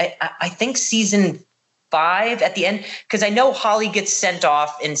season. I think season 5 at the end, because I know Holly gets sent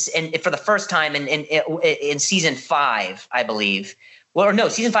off in for the first time in season 5, I believe. Well, or no,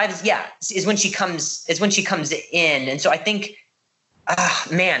 season 5 is when she comes in, and so I think.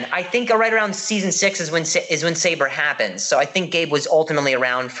 I think right around season 6 is when Saber happens. So I think Gabe was ultimately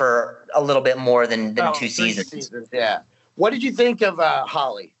around for a little bit more than 2 seasons. Yeah. What did you think of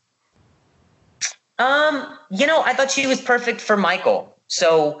Holly? I thought she was perfect for Michael.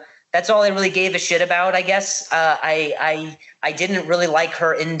 So that's all I really gave a shit about, I guess. I didn't really like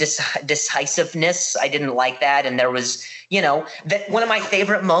her indecisiveness. I didn't like that. And there was, that one of my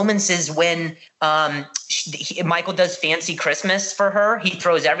favorite moments is when Michael does fancy Christmas for her. He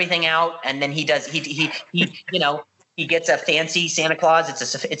throws everything out, and then he gets a fancy Santa Claus. It's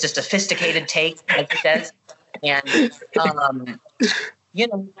a sophisticated take, as he says. And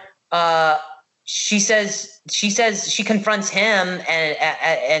she she confronts him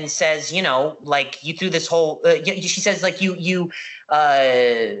and says, like, you threw this whole she says, like, you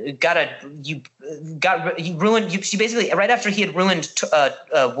ruined, she basically, right after he had ruined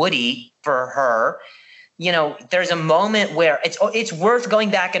Woody for her, there's a moment where it's worth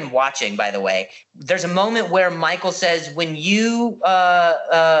going back and watching, by the way. There's a moment where Michael says, when you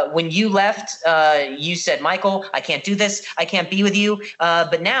left, you said, Michael, I can't do this. I can't be with you.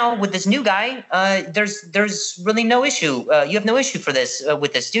 But now with this new guy, there's really no issue. You have no issue for this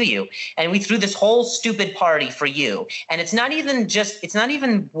with this, do you? And we threw this whole stupid party for you. And it's not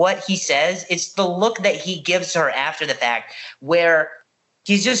even what he says. It's the look that he gives her after the fact, where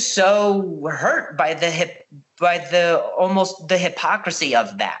he's just so hurt by almost the hypocrisy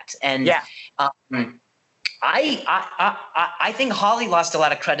of that. And yeah. I think Holly lost a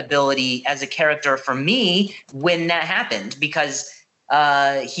lot of credibility as a character for me when that happened, because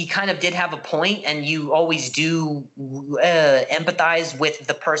he kind of did have a point, and you always do empathize with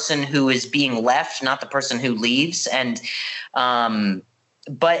the person who is being left, not the person who leaves. And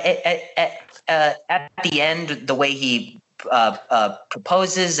but at the end, the way he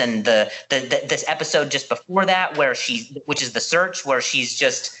proposes, and this episode just before that, which is the search, where she's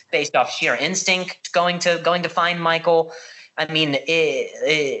just based off sheer instinct going to find Michael. I mean,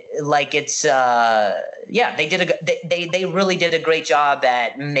 they really did a great job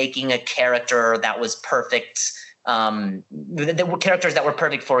at making a character that was perfect. There were characters that were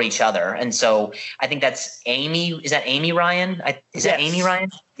perfect for each other, and so I think that's Amy. Is that Amy Ryan? That Amy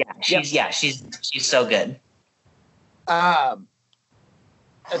Ryan? Yeah, she's so good. And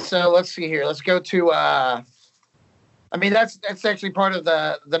so let's see here. Let's go to. That's actually part of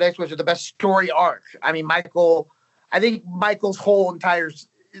the next one, the best story arc. I mean, I think Michael's whole entire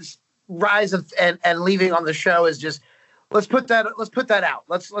rise and leaving on the show is just. Let's put that out.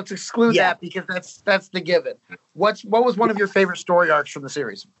 Let's exclude that, because that's the given. What was one of your favorite story arcs from the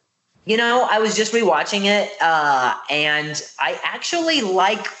series? I was just rewatching it, and I actually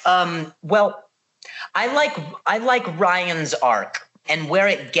like. I like Ryan's arc and where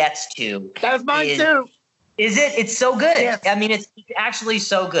it gets to. That's mine too. Is it? It's so good. Yes. I mean, it's actually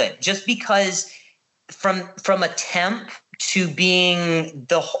so good. Just because from a temp to being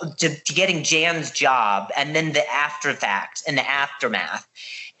to getting Jan's job, and then the aftermath,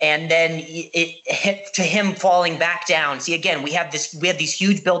 and then it to him falling back down. See, again, we have these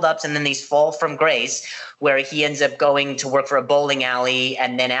huge buildups, and then these fall from grace, where he ends up going to work for a bowling alley,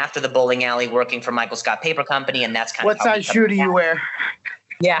 and then after the bowling alley, working for Michael Scott Paper Company, and that's kind of what size shoe do you wear?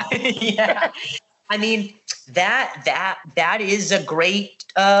 Yeah, yeah. I mean, that is a great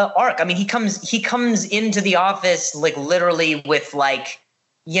arc. I mean, he comes into the office like literally with like,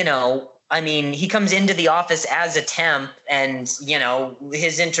 he comes into the office as a temp, and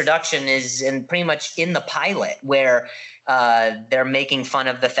his introduction is pretty much in the pilot, where they're making fun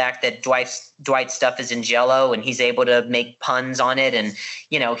of the fact that Dwight's stuff is in Jell-O and he's able to make puns on it. And,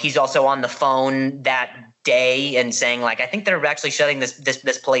 he's also on the phone that day and saying, like, I think they're actually shutting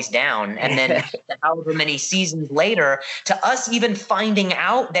this place down. And then however many seasons later, to us even finding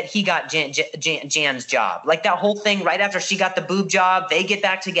out that he got Jan's job, like that whole thing right after she got the boob job, they get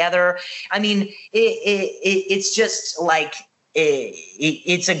back together. I mean, it's just like,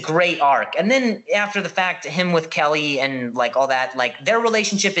 it's a great arc. And then after the fact, him with Kelly and like all that, like their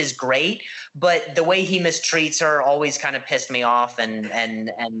relationship is great, but the way he mistreats her always kind of pissed me off. And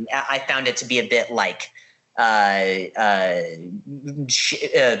I found it to be a bit like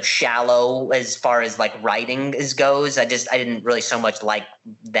shallow as far as like writing goes. I didn't really so much like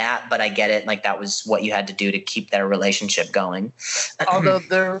that, but I get it. Like that was what you had to do to keep their relationship going.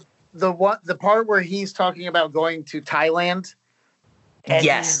 Although the part where he's talking about going to Thailand. And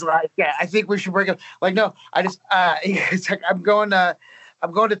yes. He's like, yeah, I think we should break up. Like, no, I just, it's like, I'm going to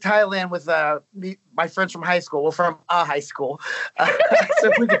Thailand with my friends from high school. Well, from high school.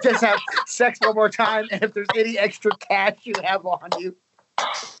 So if we could just have sex one more time, and if there's any extra cash you have on you.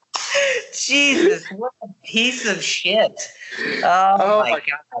 Jesus, what a piece of shit. Oh my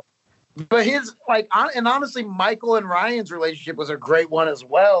God. But his, like, and honestly, Michael and Ryan's relationship was a great one as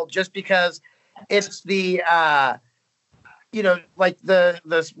well, just because it's the, like the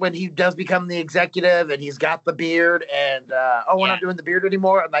when he does become the executive and he's got the beard and we're not doing the beard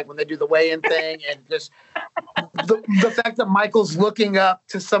anymore. And like when they do the weigh-in thing and just the fact that Michael's looking up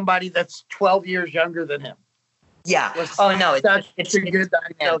to somebody that's 12 years younger than him. Yeah. Oh no, it's good.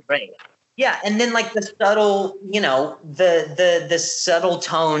 Great. Yeah, and then like the subtle, the subtle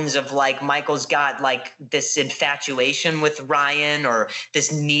tones of like Michael's got like this infatuation with Ryan or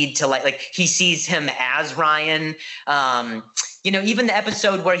this need to like he sees him as Ryan. Even the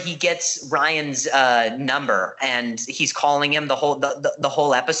episode where he gets Ryan's number and he's calling him the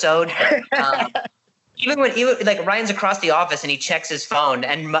whole episode. Even when like Ryan's across the office and he checks his phone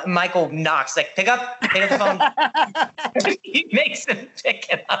and Michael knocks, like pick up the phone. He makes him pick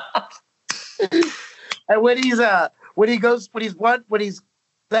it up. And when he's the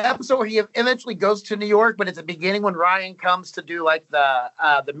episode where he eventually goes to New York, but it's the beginning when Ryan comes to do like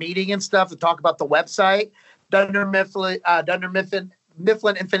the meeting and stuff to talk about the website, Dunder Mifflin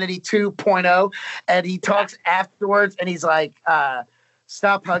Infinity 2.0, and he talks afterwards and he's like,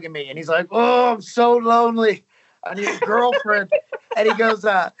 stop hugging me, and he's like, oh, I'm so lonely, I need a girlfriend. And he goes,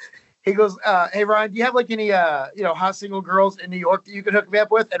 hey Ryan, do you have like any hot single girls in New York that you could hook me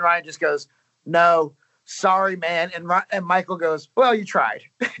up with? And Ryan just goes, no, sorry, man. And Michael goes, well, you tried.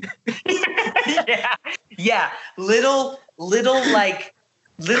 yeah. Little lines like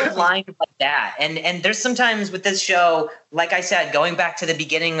that. And there's sometimes with this show, like I said, going back to the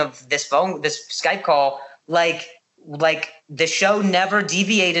beginning of this Skype call, like the show never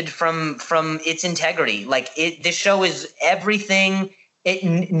deviated from its integrity. Like this show is everything.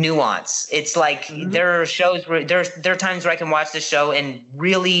 Nuance. It's like there are shows where there are times where I can watch this show and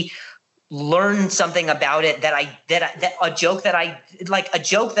really learn something about it a joke that I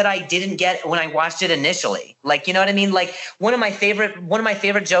didn't get when I watched it initially. Like, you know what I mean? Like one of my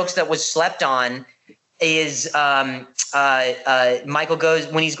favorite jokes that was slept on is Michael goes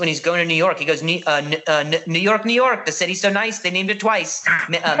when he's going to New York. He goes, New York, New York. The city's so nice they named it twice.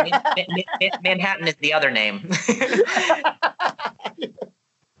 Manhattan is the other name.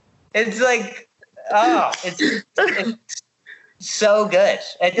 It's like, it's so good.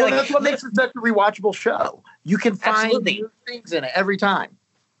 That's what makes it such a rewatchable show. You can find new things in it every time.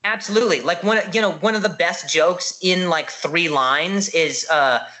 Absolutely. Like one of the best jokes in like 3 lines is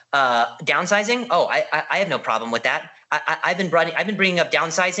downsizing. Oh, I have no problem with that. I've been bringing up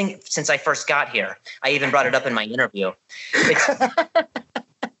downsizing since I first got here. I even brought it up in my interview. It's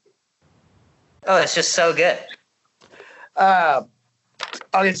just so good.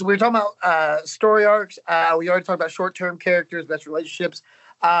 Okay, so we were talking about story arcs. We already talked about short-term characters, best relationships.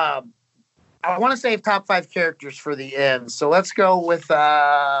 I want to save top 5 characters for the end. So let's go with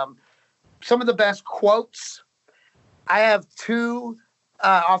some of the best quotes. I have 2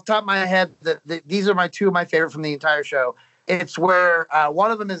 off the top of my head. These are 2 of my favorite from the entire show. It's where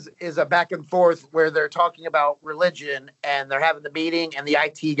one of them is a back and forth where they're talking about religion and they're having the meeting and the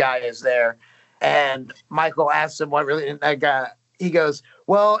IT guy is there. And Michael asks him what religion that guy. He goes,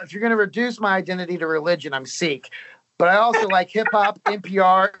 well, if you're going to reduce my identity to religion, I'm Sikh. But I also like hip-hop,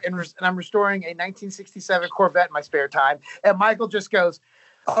 NPR, and I'm restoring a 1967 Corvette in my spare time. And Michael just goes,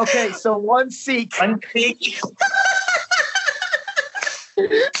 okay, so one Sikh. One Sikh.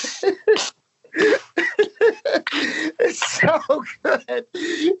 It's so good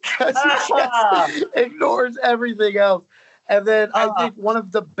because he just ignores everything else. And then I think one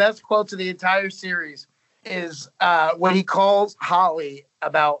of the best quotes of the entire series is when he calls Holly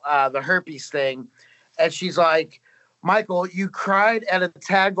about the herpes thing. And she's like, Michael, you cried at a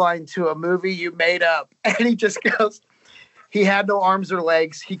tagline to a movie you made up. And he just goes, he had no arms or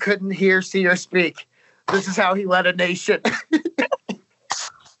legs. He couldn't hear, see, or speak. This is how he led a nation.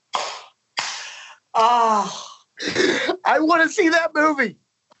 Oh, I want to see that movie.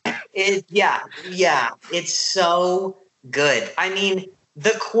 Yeah. It's so good. I mean,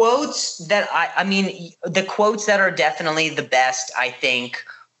 the quotes that the quotes that are definitely the best, I think,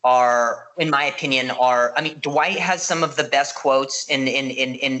 are, in my opinion, Dwight has some of the best quotes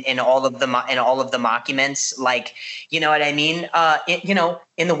in all of the mockuments. Like, you know what I mean?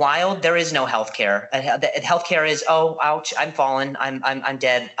 In the wild, there is no healthcare. Healthcare is, oh, ouch, I'm fallen, I'm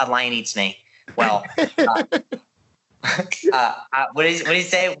dead, a lion eats me. Well, what did he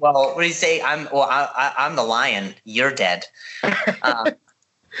say? Well, what did he say? I'm the lion. You're dead.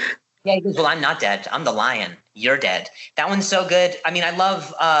 Yeah, he goes, well, I'm not dead. I'm the lion. You're dead. That one's so good. I mean, I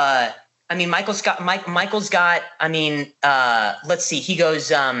love. Michael's got. Let's see. He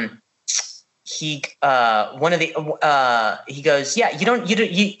goes. He goes. Yeah. You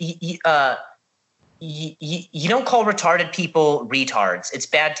don't call retarded people retards. It's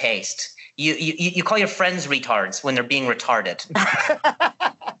bad taste. You call your friends retards when they're being retarded.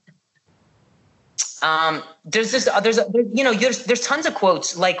 There's tons of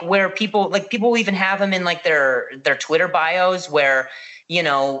quotes like where people even have them in like their Twitter bios where,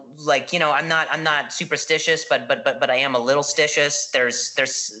 I'm not superstitious, but I am a little stitious.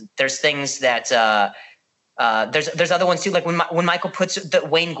 There's things that, there's other ones too. Like when Michael puts the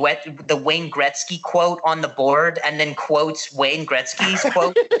Wayne Gretzky quote on the board and then quotes Wayne Gretzky's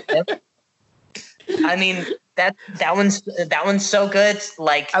quote. I mean, that one's so good.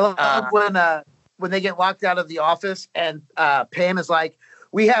 Like, I love when they get locked out of the office and Pam is like,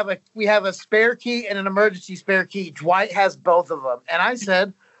 we have a spare key and an emergency spare key. Dwight has both of them. And I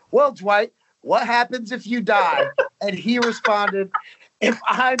said, well, Dwight, what happens if you die? And he responded, if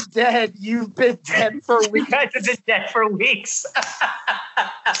I'm dead, you've been dead for weeks. You guys have been dead for weeks.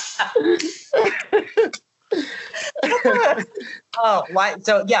 Oh, why?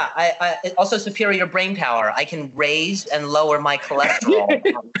 So yeah, I also superior brain power. I can raise and lower my cholesterol.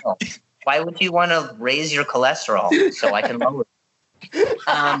 Why would you want to raise your cholesterol so I can lower it?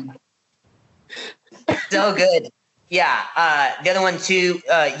 So good. Yeah. The other one too.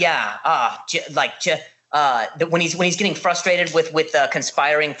 When he's getting frustrated with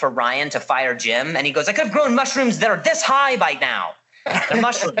conspiring for Ryan to fire Jim, and he goes, I could have grown mushrooms that are this high by now. They're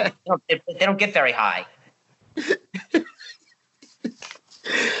mushrooms. They don't get very high.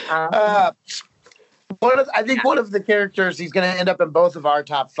 I think one of the characters, he's going to end up in both of our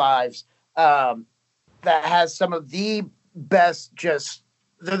top fives, that has some of the best, just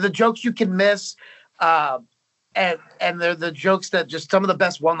the jokes you can miss, and they're the jokes that just some of the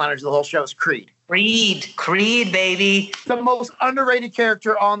best one-liners of the whole show is Creed. Creed, baby. The most underrated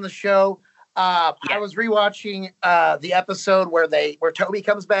character on the show. I was rewatching the episode where Toby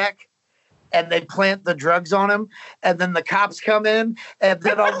comes back and they plant the drugs on him, and then the cops come in, and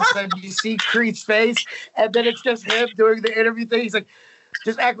then all of a sudden you see Creed's face, and then it's just him doing the interview thing. He's like,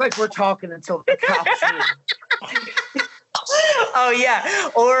 just act like we're talking until the cops leave. Oh yeah,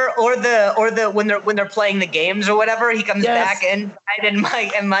 or the when they're playing the games or whatever, he comes back and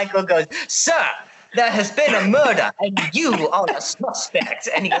Michael goes, "Sir, there has been a murder, and you are the suspect."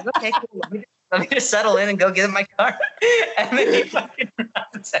 And he goes, "Okay, cool. Let me just settle in and go get in my car." And then he fucking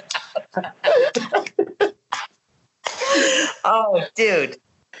runs out. Oh, dude,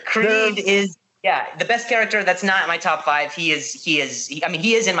 Creed is the best character. That's not in my top five. He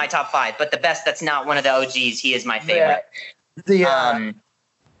is in my top five, but the best. That's not one of the OGs. He is my favorite. Yeah.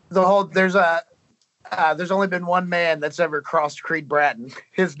 There's only been one man that's ever crossed Creed Bratton.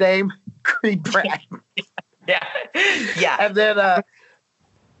 His name, Creed Bratton. Yeah. And then,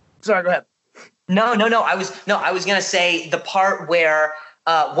 sorry, go ahead. No. I was gonna say the part where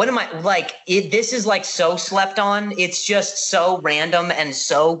this is like so slept on. It's just so random and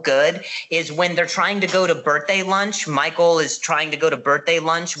so good. Is when they're trying to go to birthday lunch. Michael is trying to go to birthday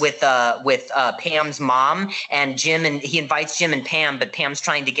lunch with Pam's mom and Jim, and he invites Jim and Pam, but Pam's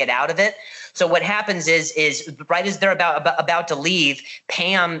trying to get out of it. So what happens is right as they're about to leave,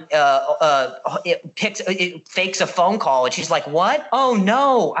 Pam fakes a phone call, and she's like, "What? Oh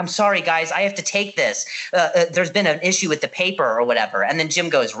no, I'm sorry guys, I have to take this. There's been an issue with the paper or whatever." And then Jim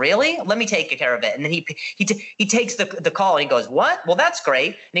goes, really? Let me take care of it. And then he takes the call and he goes, what? Well, that's great.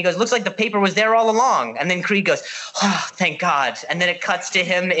 And he goes, looks like the paper was there all along. And then Creed goes, oh, thank God. And then it cuts to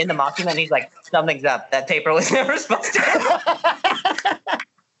him in the mockumentary and he's like, something's up. That paper was never supposed to.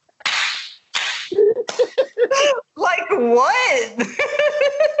 Like what?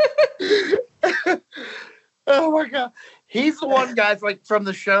 Oh my God. He's the one, guys, like from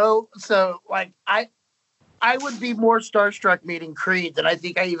the show. So like I would be more starstruck meeting Creed than I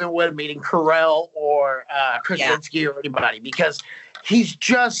think I even would meeting Carell or Krasinski or anybody, because he's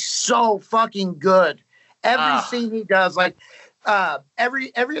just so fucking good. Every scene he does, like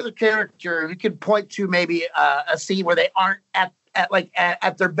every other character, you could point to maybe a scene where they aren't at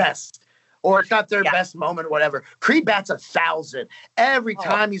their best. Or it's not their best moment, whatever. Creed bats 1,000 every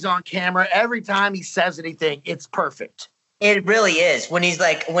time he's on camera. Every time he says anything, it's perfect. It really is. When he's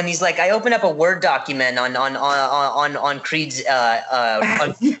like, I open up a Word document on Creed's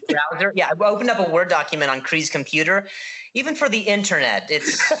on browser. Yeah, I opened up a Word document on Creed's computer. Even for the internet,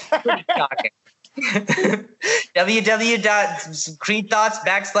 it's pretty shocking.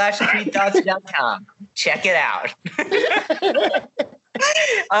 www.creedthoughts.com. Check it out.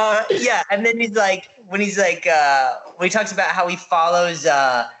 And then when he talks about how he follows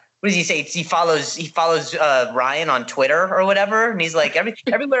what does he say? He follows Ryan on Twitter or whatever, and he's like,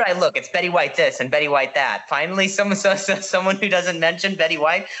 everywhere I look, it's Betty White this and Betty White that. Finally, someone who doesn't mention Betty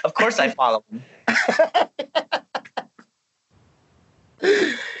White. Of course, I follow him.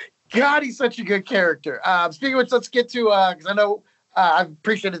 God, he's such a good character. Speaking of which, let's get to because I know I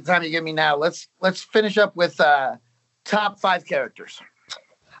appreciate the time you give me now. Let's finish up with top 5 characters.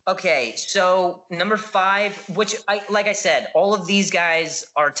 Okay, so number 5, which like I said, all of these guys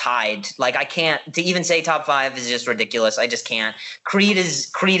are tied. Like I can't to even say top 5 is just ridiculous. I just can't. Creed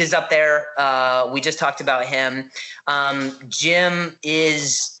is up there. We just talked about him. Jim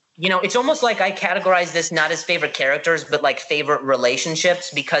is, it's almost like I categorize this not as favorite characters, but like favorite relationships,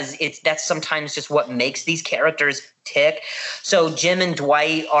 because that's sometimes just what makes these characters tick. So Jim and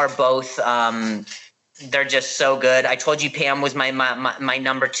Dwight are both. They're just so good. I told you Pam was my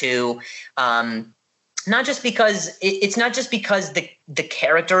number 2. Not just because it's not just because the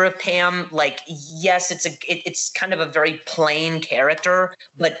character of Pam, like, yes, it's kind of a very plain character,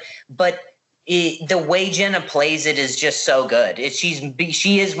 but the way Jenna plays it is just so good.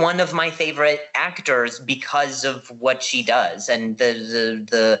 She is one of my favorite actors because of what she does, and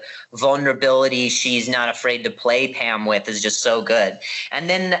the vulnerability she's not afraid to play Pam with is just so good. And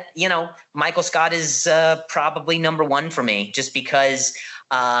then Michael Scott is probably number 1 for me, just because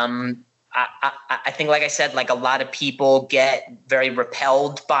I think, like I said, like a lot of people get very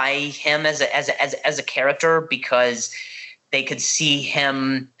repelled by him as a character because they could see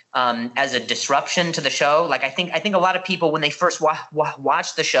him as a disruption to the show. Like I think a lot of people, when they first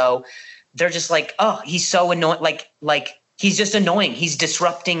watch the show, they're just like, oh, he's so annoying. Like he's just annoying. He's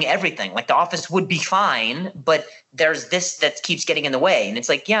disrupting everything. Like The Office would be fine, but there's this that keeps getting in the way. And it's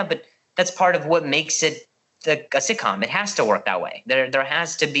like, yeah, but that's part of what makes it a sitcom. It has to work that way. There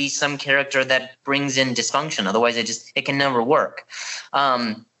has to be some character that brings in dysfunction. Otherwise it can never work.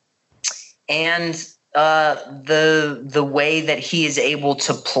 The way that he is able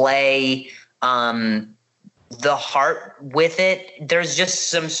to play the heart with it, there's just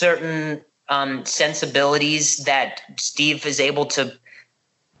some certain sensibilities that Steve is able to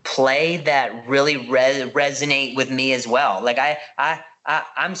play that really resonate with me as well. Like I'm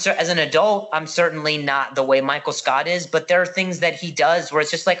as an adult, I'm certainly not the way Michael Scott is, but there are things that he does where it's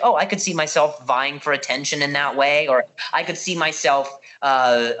just like, oh, I could see myself vying for attention in that way, or I could see myself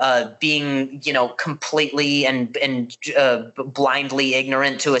being, completely and blindly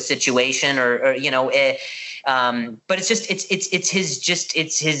ignorant to a situation, or but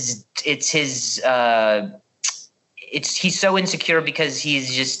he's so insecure because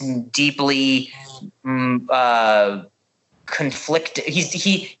he's just deeply conflicted.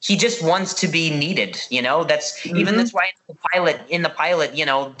 He just wants to be needed. That's even that's why in the pilot,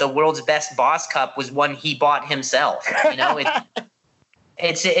 the world's best boss cup was one he bought himself.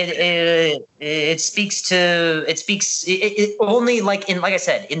 It speaks only like I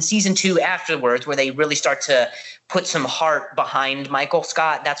said, in season 2 afterwards, where they really start to put some heart behind Michael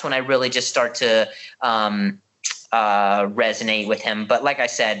Scott. That's when I really just start to resonate with him. But like I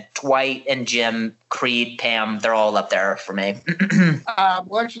said, Dwight and Jim, Creed, Pam, they're all up there for me.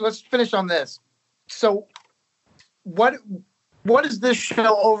 Well, actually, let's finish on this. So what does this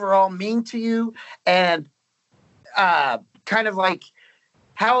show overall mean to you? And kind of like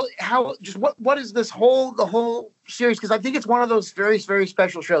how just what is this the whole series? Because I think it's one of those very, very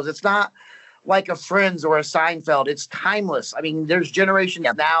special shows. It's not like a Friends or a Seinfeld. It's timeless. I mean, there's generations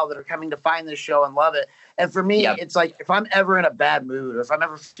now that are coming to find this show and love it. And for me, it's like if I'm ever in a bad mood or if I'm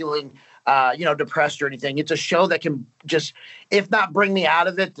ever feeling, depressed or anything, it's a show that can just, if not bring me out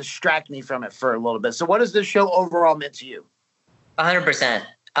of it, distract me from it for a little bit. So what has this show overall meant to you? 100%.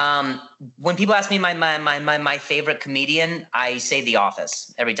 When people ask me my favorite comedian, I say The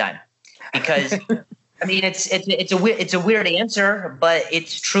Office every time, because I mean it's a weird answer, but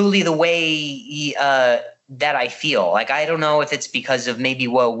it's truly the way that I feel. Like, I don't know if it's because of maybe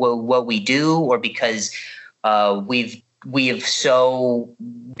what we do, or because we have so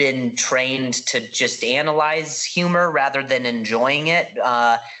been trained to just analyze humor rather than enjoying it.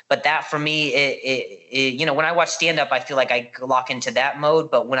 But that for me, it when I watch stand up, I feel like I lock into that mode.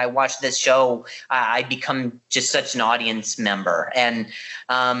 But when I watch this show, I become just such an audience member. And,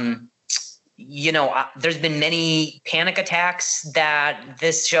 there's been many panic attacks that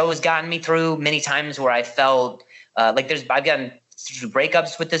this show has gotten me through, many times where I felt I've gotten through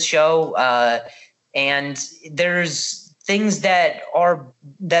breakups with this show. And there's things that are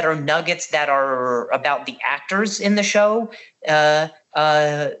nuggets that are about the actors in the show that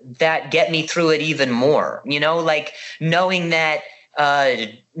get me through it even more. Like knowing that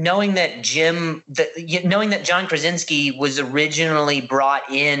John Krasinski was originally brought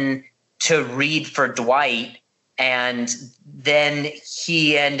in to read for Dwight, and then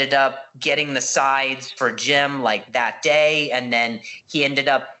he ended up getting the sides for Jim like that day, and then he ended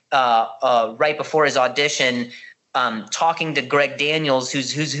up right before his audition talking to Greg Daniels,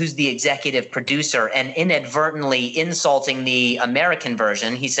 who's the executive producer, and inadvertently insulting the American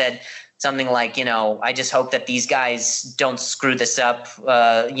version. He said something like, I just hope that these guys don't screw this up,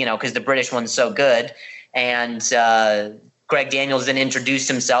 because the British one's so good. And Greg Daniels then introduced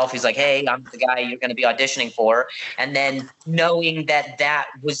himself. He's like, hey, I'm the guy you're going to be auditioning for. And then knowing that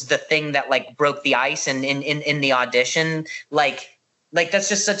was the thing that like broke the ice in the audition, like that's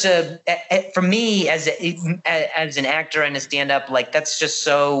just such for me as an actor and a stand-up, like that's just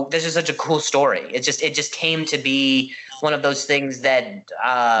such a cool story. It just came to be one of those things that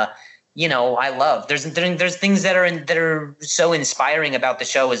I love. There's things that are so inspiring about the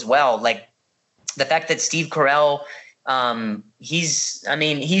show as well, like the fact that Steve Carell, he's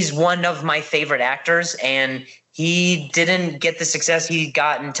one of my favorite actors, and he didn't get the success he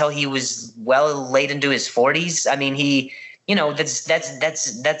got until he was well late into his 40s. I mean,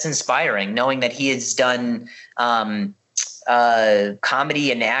 that's inspiring, knowing that he has done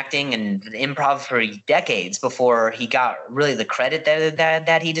comedy and acting and improv for decades before he got really the credit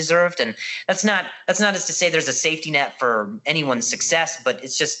that he deserved. And that's not as to say there's a safety net for anyone's success, but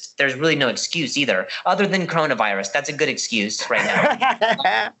it's just there's really no excuse either, other than coronavirus. That's a good excuse right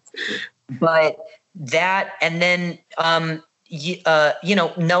now. But that, and then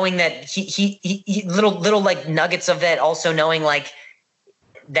knowing that he little like nuggets of that, also knowing like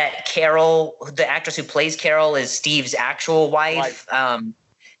that Carol, the actress who plays Carol, is Steve's actual wife. The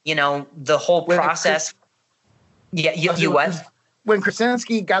whole process. When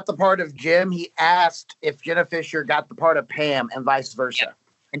Krasinski got the part of Jim, he asked if Jenna Fisher got the part of Pam, and vice versa. Yeah,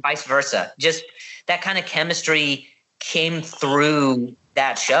 and vice versa. Just that kind of chemistry came through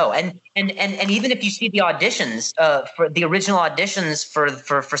that show. And even if you see the auditions for the original auditions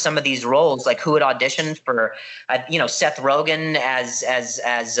for some of these roles, like who had auditioned for Seth Rogen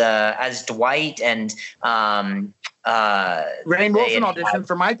as Dwight, and Rainn Wilson auditioned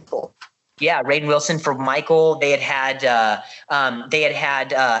for Michael. Yeah, Rainn Wilson for Michael. They had Bob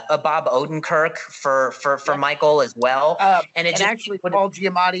Odenkirk for Michael as well, and actually Paul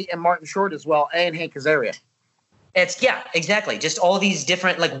Giamatti and Martin Short as well, and Hank Azaria. It's exactly. Just all these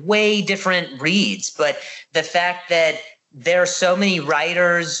different, like way different reads. But the fact that there are so many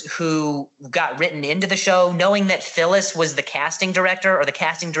writers who got written into the show, knowing that Phyllis was the casting director or the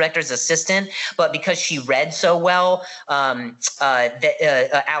casting director's assistant, but because she read so well,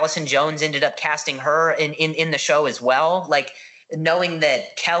 Allison Jones ended up casting her in the show as well. Like knowing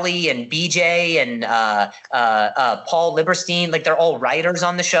that Kelly and BJ and Paul Lieberstein, like they're all writers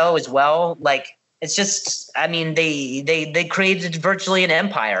on the show as well. Like, it's just, I mean, they created virtually an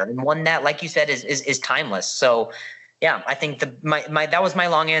empire, and one that, like you said, is timeless. So, yeah, I think that was my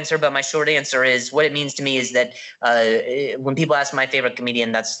long answer, but my short answer is what it means to me is that when people ask my favorite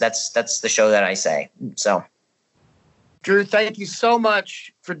comedian, that's the show that I say. So, Drew, thank you so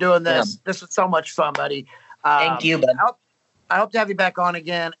much for doing this. Yeah. This was so much fun, buddy. Thank you, bud. I hope to have you back on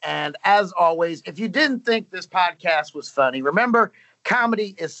again. And as always, if you didn't think this podcast was funny, remember,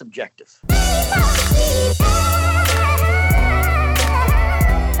 comedy is subjective.